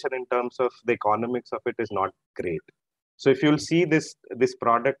value addition in terms of the economics of it is not great. So if you'll see this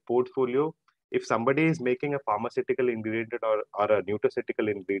product portfolio, if somebody is making a pharmaceutical ingredient or a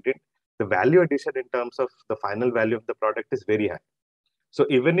nutraceutical ingredient, the value addition in terms of the final value of the product is very high. So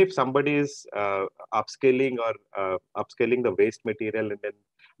even if somebody is upscaling or upscaling the waste material and then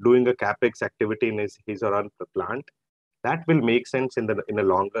doing a capex activity in his or her plant, that will make sense in a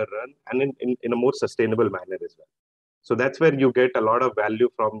longer run and in a more sustainable manner as well. So that's where you get a lot of value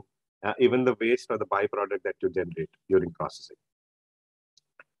from even the waste or the byproduct that you generate during processing.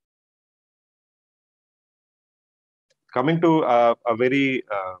 Coming to a very,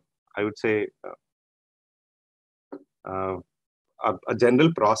 I would say, a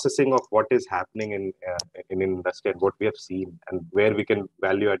general processing of what is happening in industry and what we have seen and where we can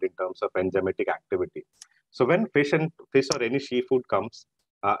value add in terms of enzymatic activity. So when fish or any seafood comes,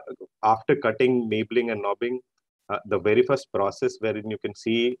 after cutting, nibbling and knobbing, the very first process wherein you can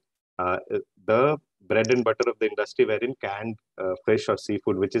see the bread and butter of the industry, wherein canned fish or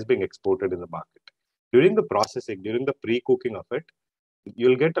seafood, which is being exported in the market. During the processing, during the pre-cooking of it,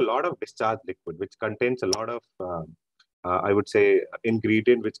 you'll get a lot of discharge liquid, which contains a lot of I would say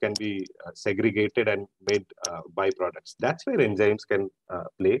ingredient which can be segregated and made byproducts. That's where enzymes can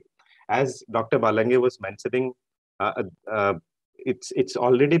play. As Dr. Balange was mentioning, it's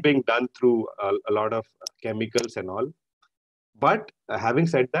already being done through a lot of chemicals and all. But having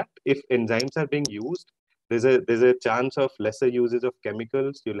said that, if enzymes are being used, there's a chance of lesser usage of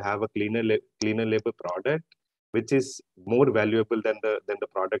chemicals. You'll have a cleaner labor product, which is more valuable than the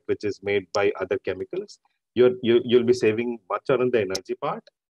product which is made by other chemicals. You'll be saving much on the energy part,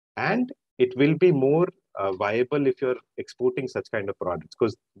 and it will be more viable if you're exporting such kind of products,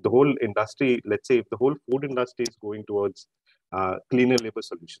 because the whole industry, let's say if the whole food industry is going towards cleaner labor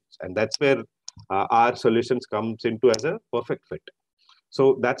solutions, and that's where our solutions comes into as a perfect fit.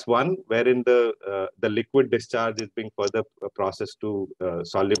 So that's one wherein the liquid discharge is being further processed to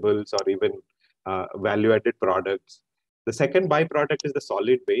solubles or even value-added products. The second byproduct is the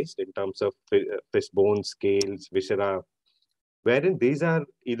solid waste in terms of fish bones, scales, viscera, wherein these are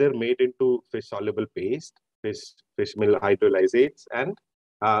either made into fish-soluble paste, fish meal hydrolysates, and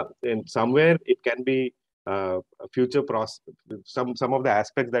in somewhere it can be future process. Some of the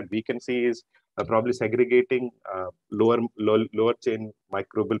aspects that we can see is probably segregating lower chain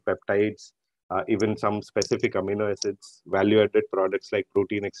microbial peptides, even some specific amino acids, value-added products like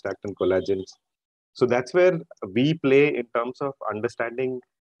protein extract and collagens. So that's where we play in terms of understanding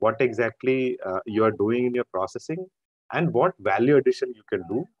what exactly you are doing in your processing and what value addition you can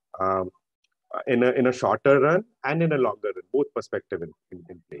do in a shorter run and in a longer run, both perspective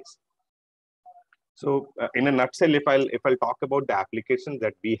in place. So in a nutshell, if I'll talk about the applications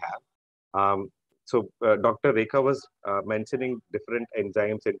that we have, so Dr. Rekha was mentioning different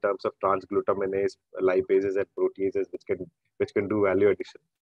enzymes in terms of transglutaminase, lipases, and proteases, which can do value addition.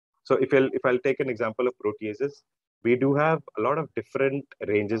 So if I'll take an example of proteases, we do have a lot of different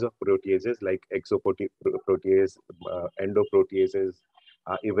ranges of proteases like exoprotease, endoproteases,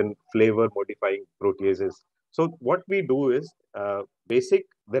 even flavor modifying proteases. So what we do is basic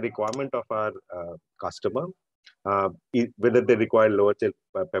the requirement of our customer, whether they require lower chain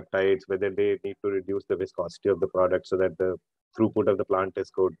peptides, whether they need to reduce the viscosity of the product so that the throughput of the plant is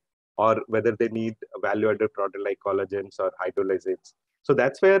good, or whether they need a value-added product like collagens or hydrolysates. So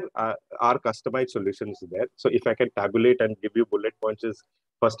that's where our customized solutions is there. So if I can tabulate and give you bullet points,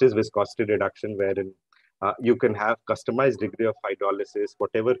 first is viscosity reduction, wherein you can have customized degree of hydrolysis,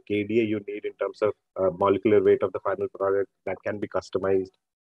 whatever KDA you need in terms of molecular weight of the final product, that can be customized.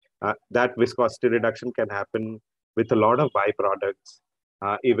 That viscosity reduction can happen with a lot of byproducts.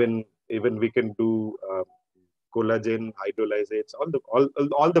 Even we can do collagen, hydrolysates,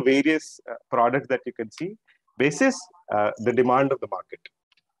 all the various products that you can see, basis the demand of the market.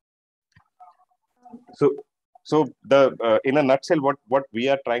 So the in a nutshell, what we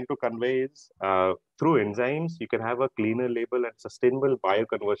are trying to convey is through enzymes, you can have a cleaner label and sustainable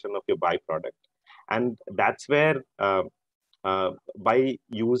bioconversion of your byproduct, and that's where by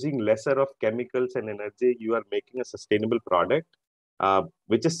using lesser of chemicals and energy, you are making a sustainable product,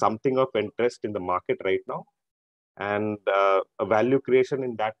 which is something of interest in the market right now. And a value creation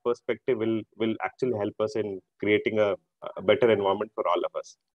in that perspective will actually help us in creating a better environment for all of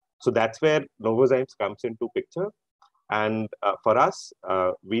us. So that's where Novozymes comes into picture. And for us,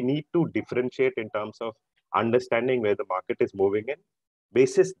 we need to differentiate in terms of understanding where the market is moving in.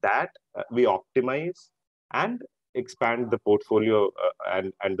 Basis that, we optimize and expand the portfolio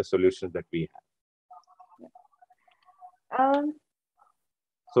and the solutions that we have.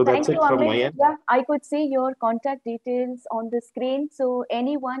 So that's it from my end. Yeah, I could see your contact details on the screen. So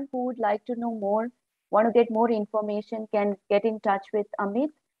anyone who would like to know more, want to get more information, can get in touch with Amit.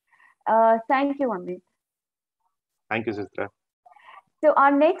 Thank you, Amit. Thank you, Suchitra. So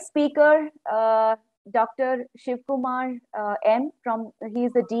our next speaker, Dr. Shivakumar M. He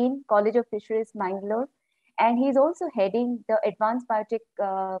is the Dean, College of Fisheries, Mangaluru, and he's also heading the Advanced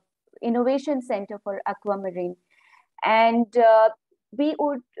Biotech Innovation Center for Aquamarine. And he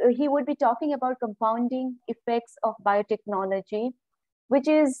would be talking about compounding effects of biotechnology, which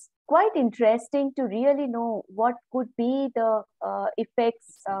is quite interesting to really know what could be the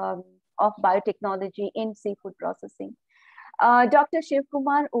effects of biotechnology in seafood processing. Dr.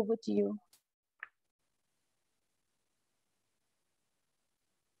 Shivakumar, over to you.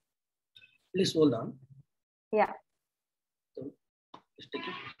 Please hold on. Yeah. So, just take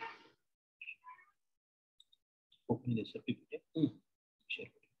it. Open this up.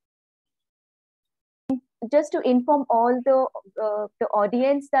 Just to inform all the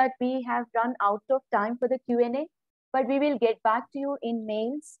audience that we have run out of time for the Q&A, but we will get back to you in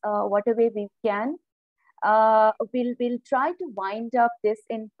mails, whatever we can. We'll try to wind up this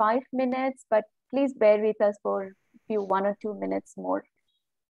in 5 minutes, but please bear with us for 1 or 2 minutes more.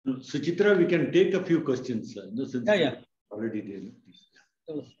 Suchitra, we can take a few questions. Yeah. Already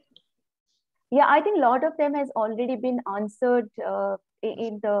there. Yeah, I think a lot of them has already been answered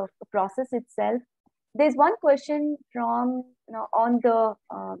in the process itself. There's one question from on the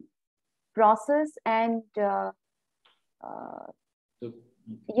process and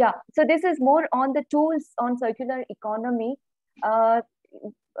yeah, so this is more on the tools on circular economy.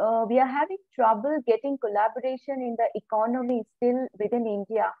 We are having trouble getting collaboration in the economy still within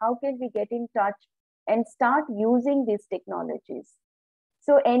India. How can we get in touch and start using these technologies?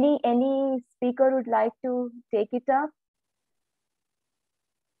 So any speaker would like to take it up?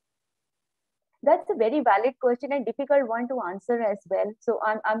 That's a very valid question and difficult one to answer as well. So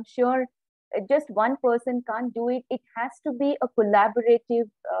I'm sure just one person can't do it. It has to be a collaborative,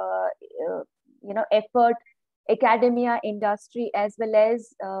 effort, academia, industry, as well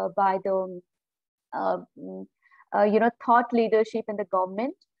as by the, thought leadership in the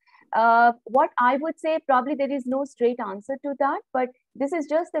government. What I would say, probably there is no straight answer to that, but this is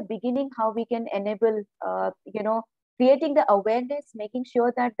just the beginning how we can enable, creating the awareness, making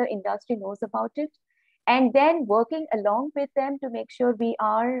sure that the industry knows about it, and then working along with them to make sure we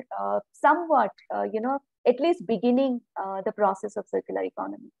are somewhat, at least beginning the process of circular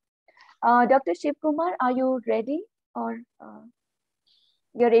economy. Dr. Shivakumar, are you ready, or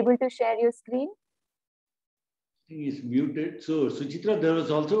you're able to share your screen? He is muted. So Suchitra, there was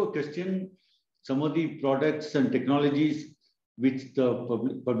also a question, some of the products and technologies which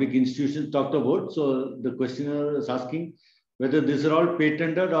the public institutions talked about. So the questioner is asking whether these are all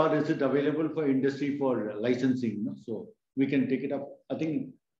patented or is it available for industry for licensing. No? So we can take it up. I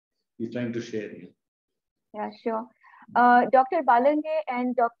think he's trying to share here. Yeah, sure. Dr. Balange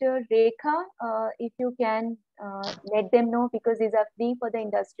and Dr. Rekha, if you can let them know, because these are free for the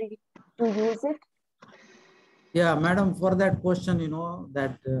industry to use it. Yeah, madam, for that question,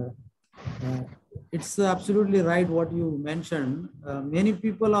 that it's absolutely right what you mentioned. Many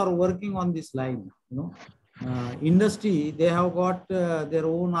people are working on this line. Industry, they have got their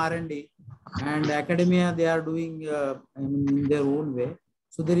own R&D, and academia, they are doing in their own way.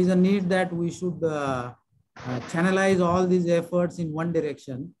 So there is a need that we should channelize all these efforts in one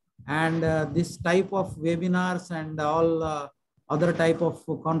direction, and this type of webinars and all other type of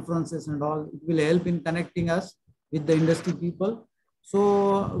conferences and all, it will help in connecting us with the industry people.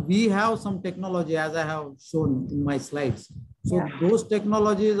 So we have some technology, as I have shown in my slides. So yeah, those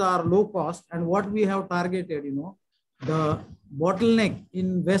technologies are low cost, and what we have targeted, the bottleneck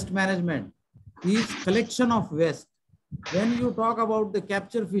in waste management is collection of waste. When you talk about the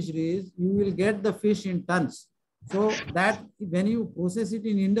capture fisheries, you will get the fish in tons. So that when you process it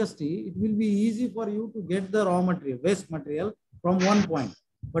in industry, it will be easy for you to get the raw material, waste material from one point.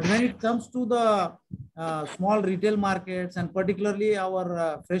 But when it comes to the small retail markets, and particularly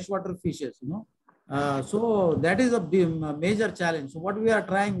our freshwater fishes, so that is a major challenge. So what we are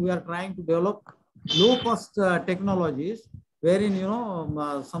trying to develop low-cost technologies, wherein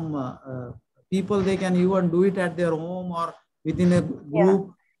some people, they can even do it at their home or within a group.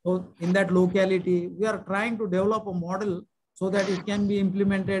 Yeah. So in that locality, we are trying to develop a model so that it can be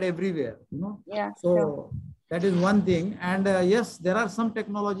implemented everywhere. Yeah. So. Sure. That is one thing. And yes, there are some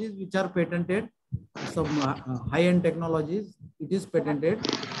technologies which are patented, some high-end technologies, it is patented,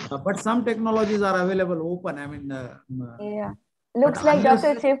 but some technologies are available open. I mean, yeah. Looks like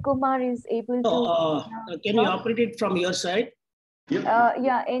Dr. Shivakumar is able to. Can you operate it from your side?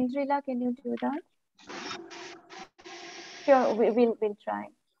 Yeah, Andrila, can you do that? Sure, we'll try.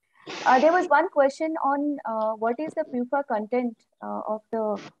 There was one question on what is the PUFA content of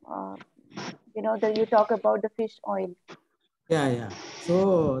the, you talk about the fish oil. Yeah.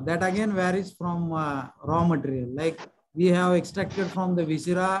 So that again varies from raw material. Like we have extracted from the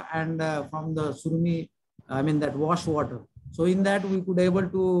viscera and from the surmi, I mean that wash water. So in that we could able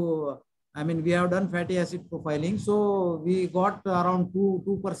to, I mean, we have done fatty acid profiling. So we got around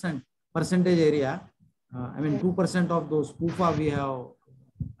 2% percentage area. I mean, 2% of those PUFA we have,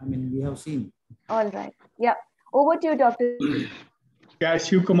 I mean, we have seen. All right. Yeah. Over to you, Dr. Yeah,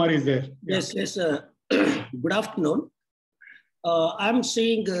 Shivakumar is there. Yes. Good afternoon. I'm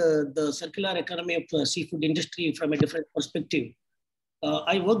seeing the circular economy of seafood industry from a different perspective.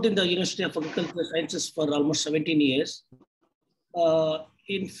 I worked in the University of Agricultural Sciences for almost 17 years.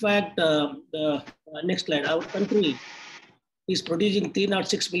 In fact, next slide, our country is producing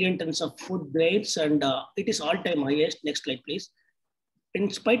 306 million tons of food grains, and it is all-time highest. Next slide, please. In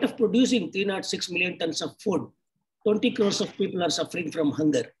spite of producing 306 million tons of food, 20 crores of people are suffering from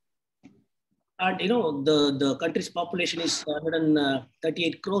hunger. And the country's population is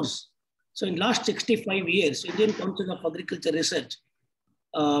 138 crores. So in last 65 years, Indian Council of Agriculture Research,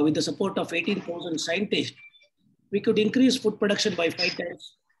 with the support of 18,000 scientists, we could increase food production by 5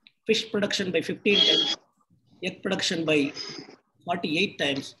 times, fish production by 15 times, egg production by 48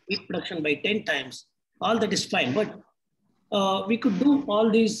 times, meat production by 10 times. All that is fine, but we could do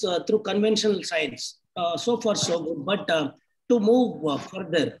all these through conventional science. So far, so good. But to move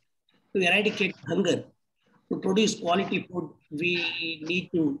further, to eradicate hunger, to produce quality food, we need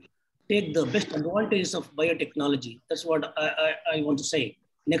to take the best advantages of biotechnology. That's what I want to say.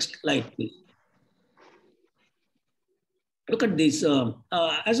 Next slide, please. Look at this.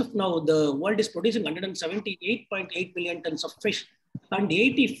 As of now, the world is producing 178.8 million tons of fish, and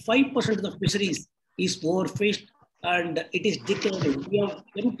 85% of the fisheries is overfished, and it is declining. We are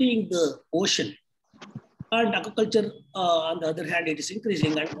emptying the ocean. And aquaculture, on the other hand, it is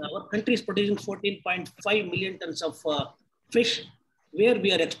increasing. And our country is producing 14.5 million tons of fish, where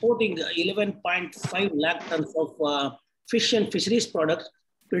we are exporting 11.5 lakh tons of fish and fisheries products.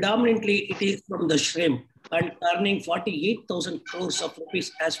 Predominantly, it is from the shrimp, and earning 48,000 crores of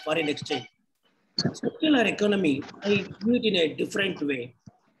rupees as foreign exchange. Circular economy, I view it in a different way.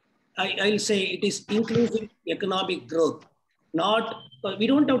 I'll say it is inclusive economic growth. We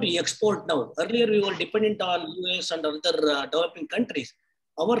don't have to export now. Earlier, we were dependent on US and other developing countries.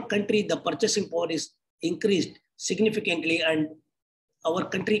 Our country, the purchasing power is increased significantly, and our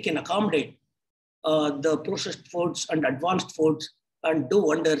country can accommodate the processed foods and advanced foods and do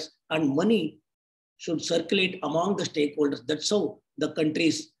wonders, and money should circulate among the stakeholders. That's how the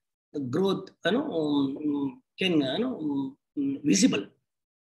country's growth can visible.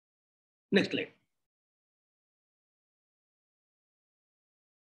 Next slide.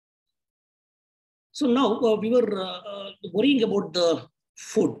 So now we were worrying about the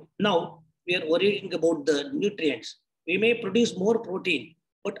food. Now we are worrying about the nutrients. We may produce more protein,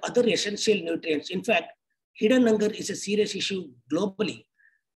 but other essential nutrients. In fact, hidden hunger is a serious issue globally,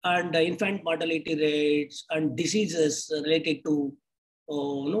 and infant mortality rates and diseases related to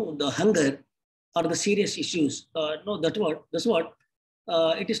the hunger are the serious issues. That's what.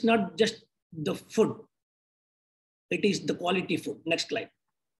 It is not just the food; it is the quality food. Next slide.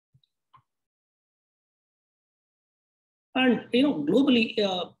 And globally,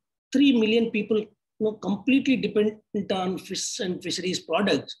 3 million people completely dependent on fish and fisheries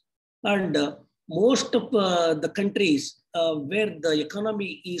products, and most of the countries where the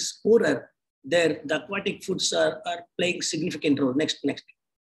economy is poorer, there the aquatic foods are playing significant role. Next,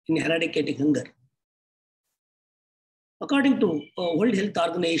 in eradicating hunger. According to World Health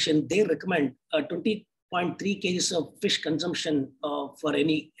Organization, they recommend 20.3 kgs of fish consumption for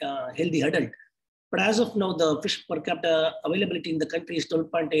any healthy adult. But as of now, the fish per capita availability in the country is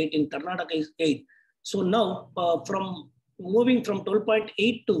 12.8, in Karnataka is 8. So now, from moving from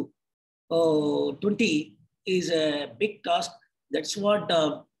 12.8 to 20 is a big task. That's what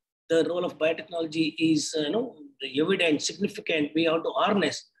the role of biotechnology is, evident, significant. We have to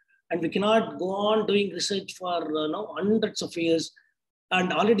harness, and we cannot go on doing research for hundreds of years.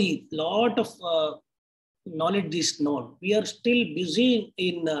 And already a lot of knowledge is known. We are still busy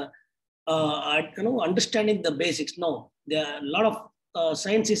in understanding the basics. No, there are a lot of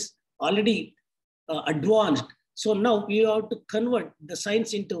science is already advanced. So now we have to convert the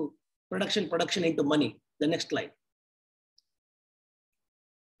science into production, production into money. The next slide.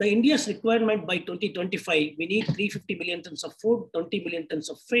 The India's requirement by 2025, we need 350 million tons of food, 20 million tons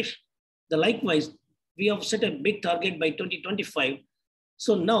of fish. Likewise, we have set a big target by 2025.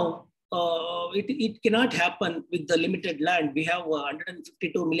 So now it cannot happen with the limited land. We have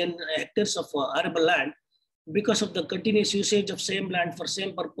 152 million hectares of arable land because of the continuous usage of same land for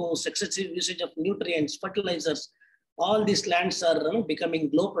same purpose, excessive usage of nutrients, fertilizers. All these lands are becoming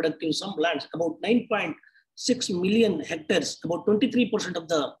low productive. Some lands, about 9.6 million hectares, about 23% of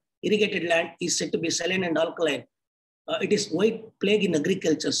the irrigated land is said to be saline and alkaline. It is white plague in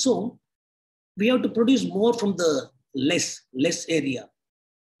agriculture. So we have to produce more from the less area.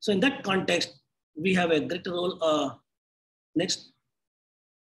 So in that context, we have a greater role. Next.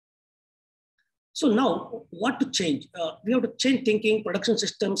 So now what to change? We have to change thinking, production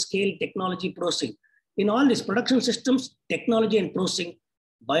system, scale, technology, processing. In all these production systems, technology and processing,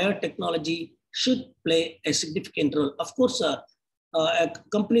 biotechnology should play a significant role. Of course,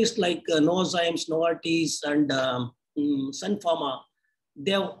 companies like Novozymes, Novartis, and Sun Pharma,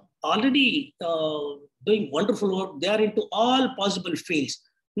 they are already doing wonderful work. They are into all possible fields.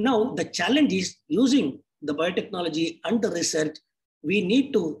 Now, the challenge is using the biotechnology and the research, we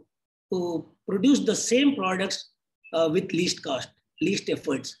need to produce the same products with least cost, least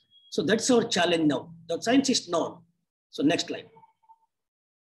efforts. So that's our challenge now. The science is known. So next slide.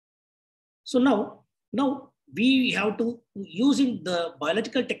 So now we have to, using the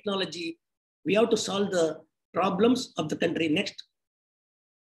biological technology, we have to solve the problems of the country. Next.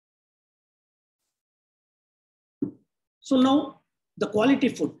 So now the quality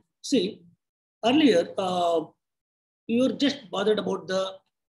food. See, earlier you were just bothered about the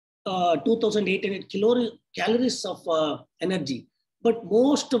 2,800 calories of energy. But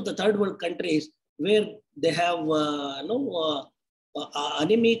most of the third world countries where they have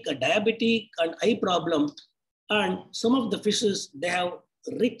anemic, diabetic, and eye problem, and some of the fishes, they have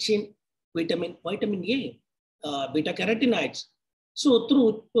rich in vitamin A, beta carotenoids. So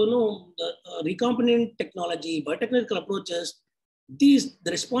through the recombinant technology, biotechnical approaches, the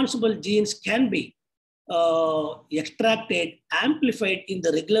responsible genes can be extracted, amplified in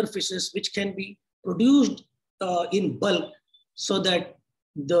the regular fishes, which can be produced in bulk, so that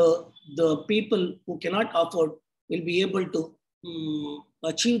the people who cannot afford will be able to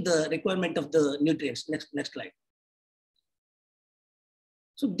achieve the requirement of the nutrients. Next slide.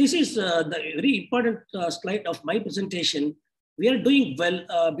 So this is the very important slide of my presentation. We are doing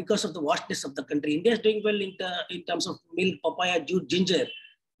well because of the vastness of the country. India is doing well in terms of milk, papaya, jute, ginger.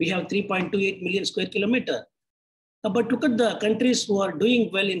 We have 3.28 million square kilometer. But look at the countries who are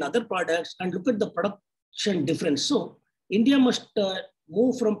doing well in other products and look at the production difference. So India must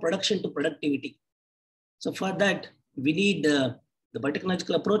move from production to productivity. So for that, we need the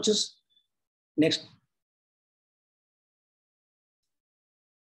biotechnological approaches. Next.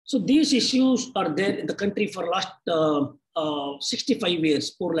 So these issues are there in the country for last 65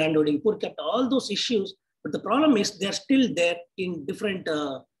 years, poor landholding, poor capital, all those issues. But the problem is they're still there in different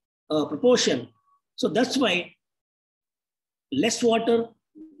proportion. So that's why less water,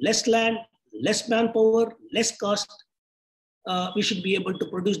 less land, less manpower, less cost, we should be able to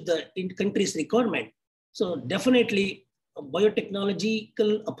produce the country's requirement. So definitely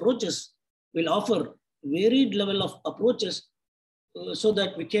biotechnological approaches will offer varied level of approaches so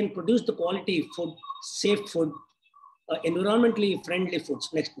that we can produce the quality food, safe food, environmentally friendly foods.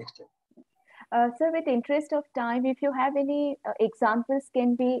 Next. Sir, with interest of time, if you have any examples,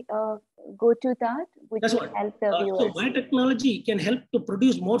 can we go to that? Which That's will what. help the viewers. So biotechnology can help to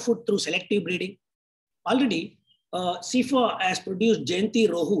produce more food through selective breeding. Already, CIFA has produced Jayanti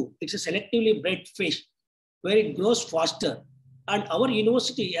Rohu. It's a selectively bred fish where it grows faster. And our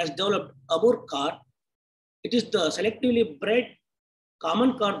university has developed Abur carp. It is the selectively bred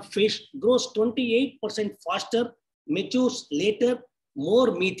common carp fish, grows 28% faster, matures later,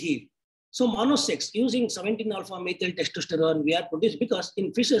 more meat yield. So monosex using 17-alpha methyl testosterone we are produced because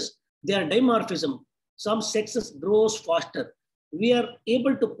in fishes, they are dimorphism. Some sexes grows faster. We are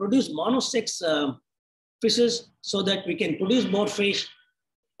able to produce monosex fishes so that we can produce more fish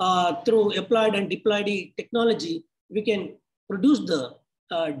through applied and diploid technology. We can produce the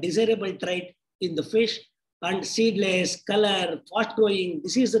desirable trait in the fish and seedless, color, fast growing,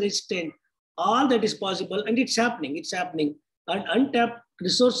 disease resistant, all that is possible and it's happening. It's happening. And untapped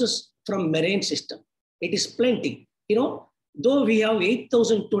resources from marine system. It is plenty. Though we have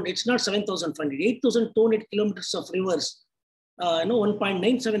 8,000 ton, it's not 7,500, 8,200 kilometers of rivers,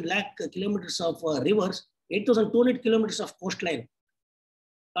 1.97 lakh kilometers of rivers, 8,200 kilometers of coastline.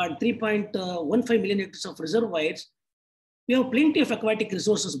 and 3.15 million hectares of reservoirs, we have plenty of aquatic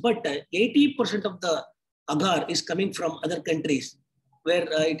resources, but 80% of the agar is coming from other countries, where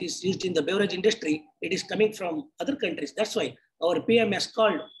it is used in the beverage industry. It is coming from other countries. That's why our PM has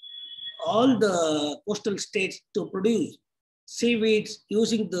called all the coastal states to produce seaweeds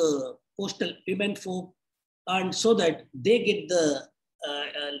using the coastal women folk, and so that they get the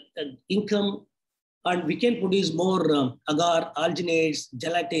income, and we can produce more agar, alginates,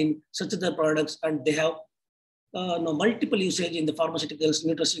 gelatin, such other products, and they have multiple usage in the pharmaceuticals,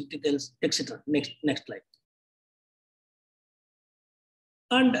 nutraceuticals, etc. Next slide.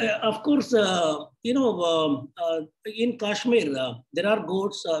 And of course, in Kashmir, there are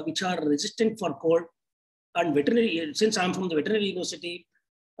goats which are resistant for cold, and veterinary. Since I'm from the veterinary university,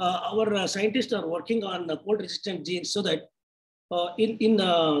 our scientists are working on cold-resistant genes, so that in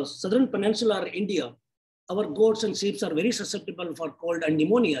southern peninsular India, our goats and sheep are very susceptible for cold and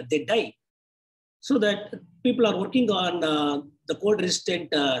pneumonia. They die. So that people are working on the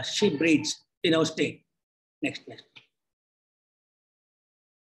cold-resistant sheep breeds in our state. Next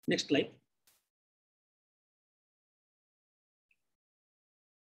slide.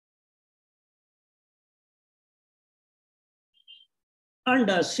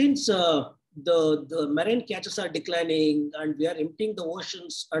 And since the marine catches are declining and we are emptying the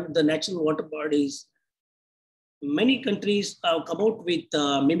oceans and the natural water bodies, many countries have come out with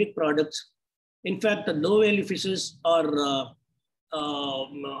mimic products. In fact, the low-value fishes are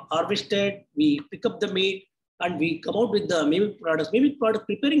harvested, we pick up the meat, and we come out with the mimic products.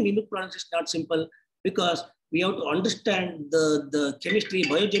 Preparing mimic products is not simple, because we have to understand the chemistry,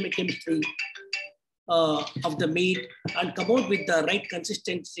 biogenic chemistry of the meat, and come out with the right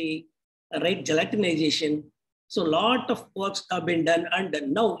consistency, right gelatinization. So a lot of works have been done, and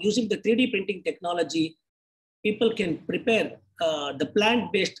now using the 3D printing technology, people can prepare the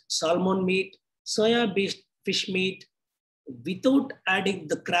plant-based salmon meat, soya-based fish meat, without adding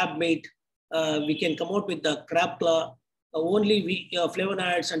the crab meat. We can come out with the crab claw. Only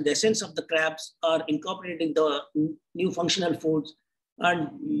flavonoids and the essence of the crabs are incorporated in the new functional foods and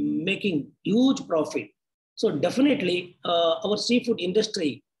making huge profit. So definitely our seafood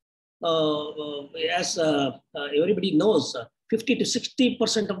industry, as everybody knows, 50 to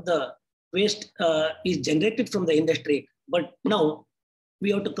 60% of the waste is generated from the industry. But now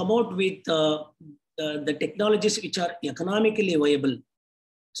we have to come out with the technologies which are economically viable.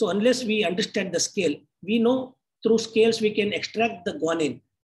 So unless we understand the scale, we know through scales we can extract the guanine.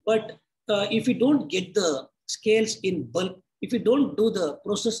 But if we don't get the scales in bulk, if we don't do the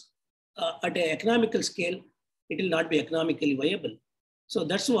process at an economical scale, it will not be economically viable. So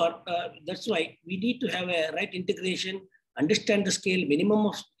that's why we need to have a right integration, understand the scale, minimum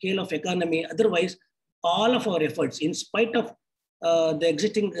of scale of economy. Otherwise, all of our efforts, in spite of the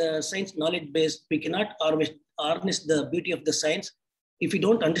existing science knowledge base, we cannot harness the beauty of the science if we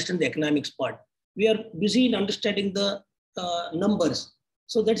don't understand the economics part. We are busy in understanding the numbers.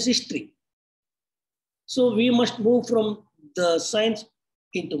 So that's history. So we must move from the science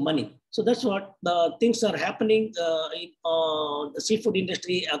into money. So that's what the things are happening in the seafood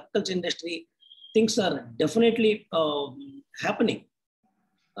industry, agriculture industry. Things are definitely happening.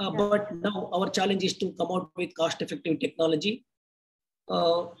 But now our challenge is to come out with cost-effective technology.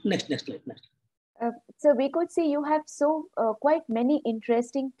 Next slide. So we could see you have quite many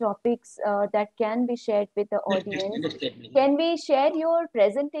interesting topics that can be shared with the audience. Can we share your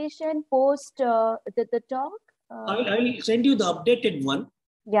presentation post the talk? I'll send you the updated one.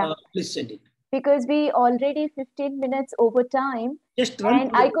 Yeah. Please send it. Because we already 15 minutes over time.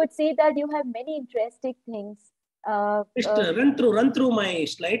 And I could see that you have many interesting things. Just run through my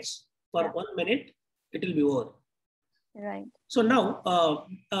slides for 1 minute. It will be over. Right. So now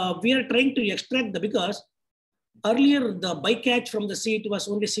we are trying to extract because earlier the bycatch from the sea, it was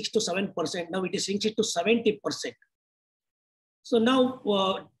only 6 to 7%. Now it is increased to 70%. So now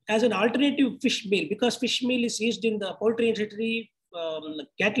as an alternative fish meal, because fish meal is used in the poultry industry,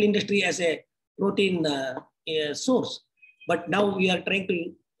 cattle industry as a protein source. But now we are trying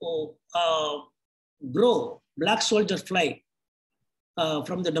to grow black soldier fly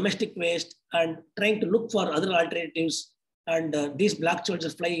from the domestic waste and trying to look for other alternatives. And these black soldier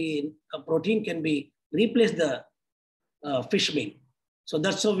fly protein can be replace the fish meal. So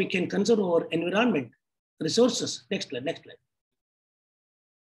that's how we can conserve our environment resources. Next slide.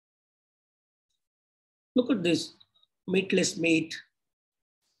 Look at this meatless meat.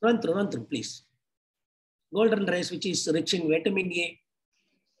 Run through, please. Golden rice, which is rich in vitamin A.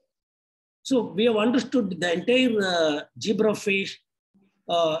 So we have understood the entire zebrafish.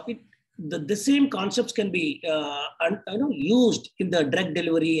 the same concepts can be used in the drug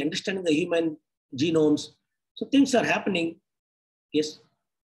delivery, understanding the human genomes. So things are happening. Yes.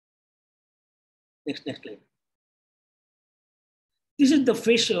 Next slide. This is the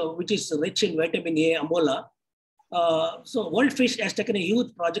fish which is rich in vitamin A, Ambola. So World Fish has taken a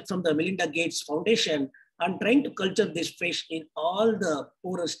huge project from the Melinda Gates Foundation and trying to culture this fish in all the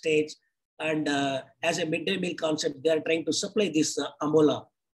poorer states. And as a midday meal concept, they are trying to supply this Ambola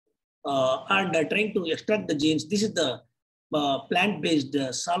and trying to extract the genes. This is the plant-based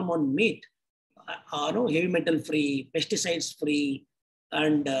salmon meat, heavy metal free, pesticides free.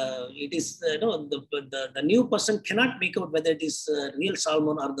 And it is, the new person cannot make out whether it is real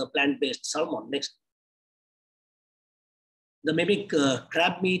salmon or the plant-based salmon. Next. The mimic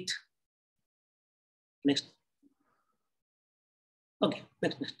crab meat. Next. Okay,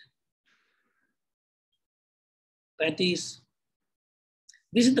 next. Patties.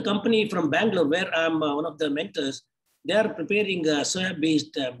 This is the company from Bangalore where I'm one of the mentors. They are preparing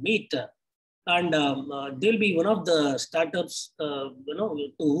soya-based meat. And they'll be one of the startups, to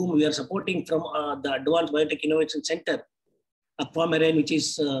whom we are supporting from the Advanced Biotech Innovation Center, Aquamarine, which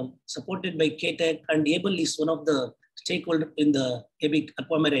is supported by KTech, and Able is one of the stakeholders in the EBIC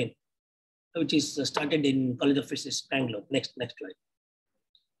Aquamarine, which is started in College of Fisheries, Bangalore. Next slide.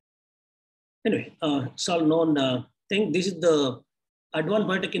 Anyway, it's all known thing. This is the Advanced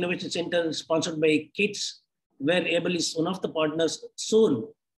Biotech Innovation Center sponsored by KITS, where Able is one of the partners. Soon,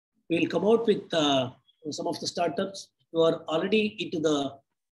 we'll come out with some of the startups who are already into the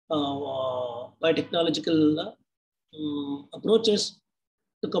biotechnological approaches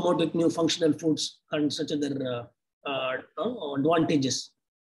to come out with new functional foods and such other advantages.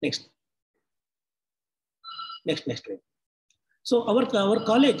 Next. So our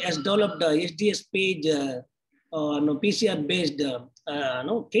college has developed a SDS page PCR-based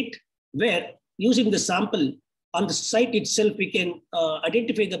kit where using the sample on the site itself, we can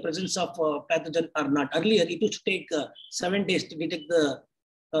identify the presence of pathogen or not. Earlier, it used to take 7 days to detect the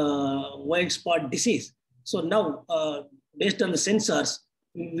wild spot disease. So now, based on the sensors,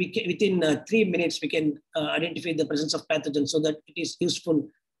 within 3 minutes, we can identify the presence of pathogen so that it is useful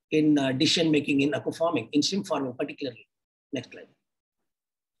in decision making in aquafarming, in shrimp farming particularly. Next slide.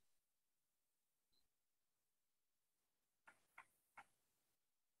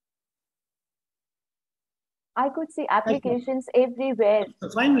 I could see applications everywhere. So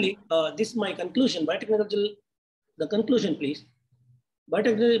finally, this is my conclusion. Biotechnology, the conclusion, please.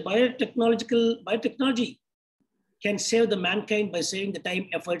 Biotechnology can save the mankind by saving the time,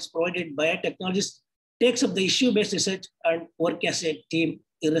 efforts provided. Biotechnologists takes up the issue-based research and work as a team,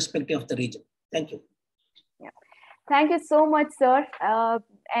 irrespective of the region. Thank you. Yeah. Thank you so much, sir.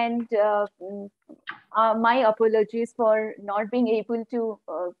 My apologies for not being able to,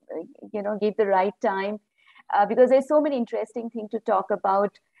 give the right time. Because there's so many interesting things to talk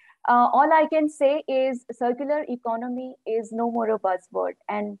about. All I can say is circular economy is no more a buzzword,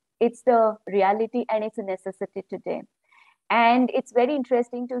 and it's the reality and it's a necessity today. And it's very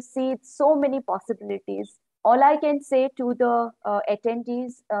interesting to see so many possibilities. All I can say to the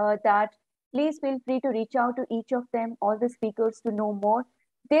attendees that please feel free to reach out to each of them, all the speakers, to know more.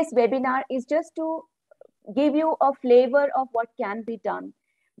 This webinar is just to give you a flavor of what can be done.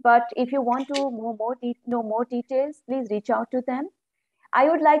 But if you want to know more details, please reach out to them. I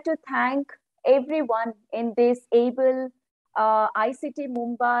would like to thank everyone in this ABLE, ICT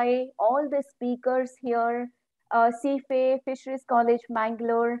Mumbai, all the speakers here, CIFE, Fisheries College,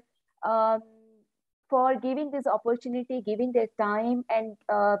 Mangalore, for giving this opportunity, giving their time, and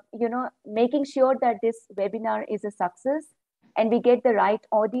making sure that this webinar is a success, and we get the right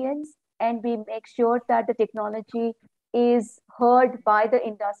audience, and we make sure that the technology is heard by the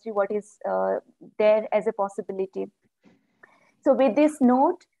industry, what is there as a possibility. So with this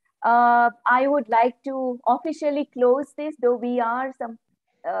note, I would like to officially close this, though we are some,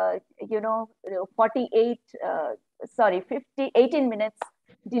 18 minutes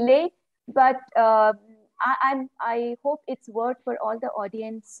delay, but I hope it's worth for all the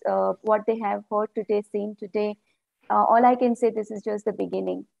audience what they have heard today, seen today. All I can say, this is just the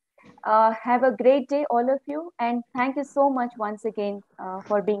beginning. Have a great day, all of you. And thank you so much once again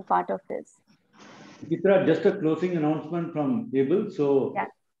for being part of this. Suchitra, just a closing announcement from ABLE. So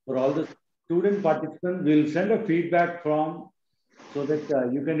for all the student participants, we'll send a feedback form so that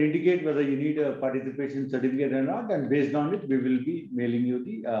you can indicate whether you need a participation certificate or not. And based on it, we will be mailing you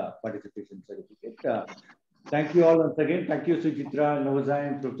the participation certificate. Thank you all once again. Thank you, Suchitra,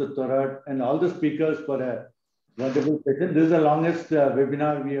 Novozymes, Prof. Thorat, and all the speakers for a wonderful session. This is the longest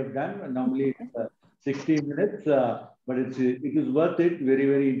webinar we have done. Normally, it's 60 minutes, but it is worth it. Very,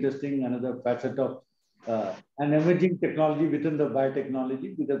 very interesting. Another facet of an emerging technology within the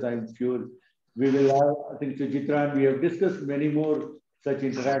biotechnology, because I'm sure we will have, I think, Suchitra, and we have discussed many more such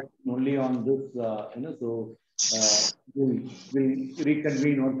interactions only on this, so we'll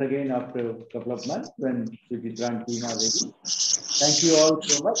reconvene once again after a couple of months when Suchitra and team are ready. Thank you all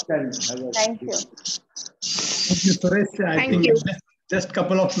so much, and have a Thank you. Thank you, Suresh. I think just a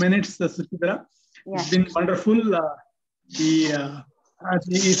couple of minutes, Suchitra. Yeah. It's been wonderful.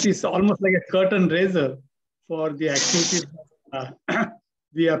 It is almost like a curtain raiser for the activities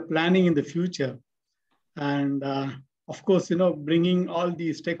we are planning in the future. And of course, bringing all the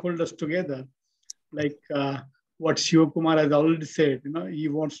stakeholders together, like what Shivakumar has already said, he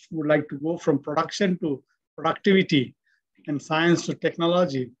would like to go from production to productivity and science to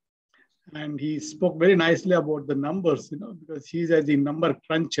technology. And he spoke very nicely about the numbers, because he's a number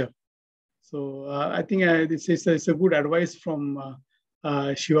cruncher. So I think this is a good advice from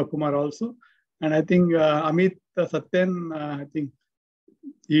Shivakumar also. And I think Amit, Satyan, I think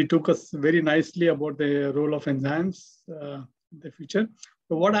he took us very nicely about the role of enzymes in the future.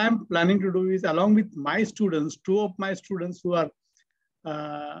 So what I'm planning to do is, along with my students, 2 of my students who are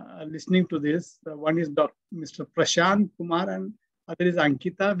listening to this, one is Mr. Prashant Kumar and other is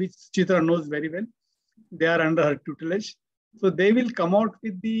Ankita, which Chitra knows very well. They are under her tutelage. So they will come out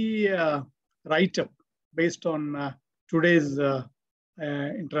with the write-up based on today's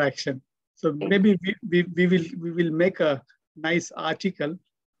interaction. So maybe we will make a nice article,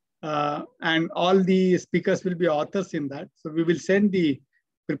 and all the speakers will be authors in that. So we will send the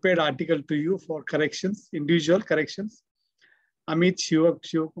prepared article to you for corrections, individual corrections. Amit,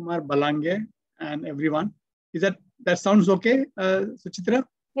 Shivakumar, Balange, and everyone. That sounds okay, Suchitra?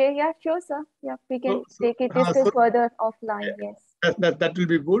 Yeah, sure, sir. Yeah, we can discuss further offline. Yes. That will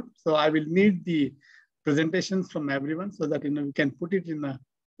be good. So I will need the presentations from everyone so that we can put it in a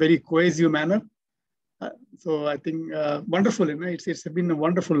very cohesive manner. So I think wonderful. It's been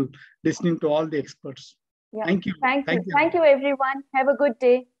wonderful listening to all the experts. Yeah. Thank you. Thank you, everyone. Have a good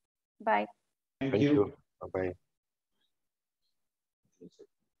day. Bye. Thank you. Bye-bye.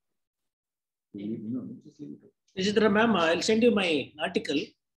 Suchitra ma'am, I'll send you my article.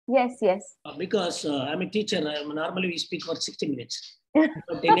 Yes. Because I'm a teacher, normally we speak for 60 minutes.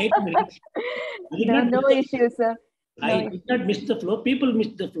 But in 8 minutes, no issue, sir. I did not miss the flow. People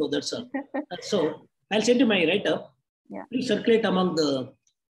missed the flow, that's all. So I'll send you my write-up. Yeah. Please circulate among the...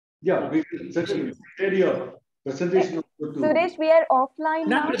 Yeah, we will circulate your presentation. Suresh, we are offline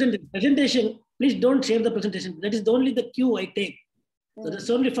now. Presentation, please don't share the presentation. That is only the cue I take. So that's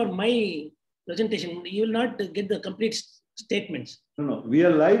only for my presentation. You will not get the complete statements. No, we are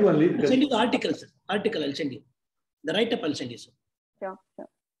live only. I'll send you the articles. Article I'll send you. The write-up I'll send you, sir. Sure.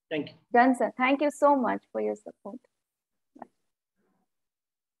 Thank you. Done, sir. Thank you so much for your support.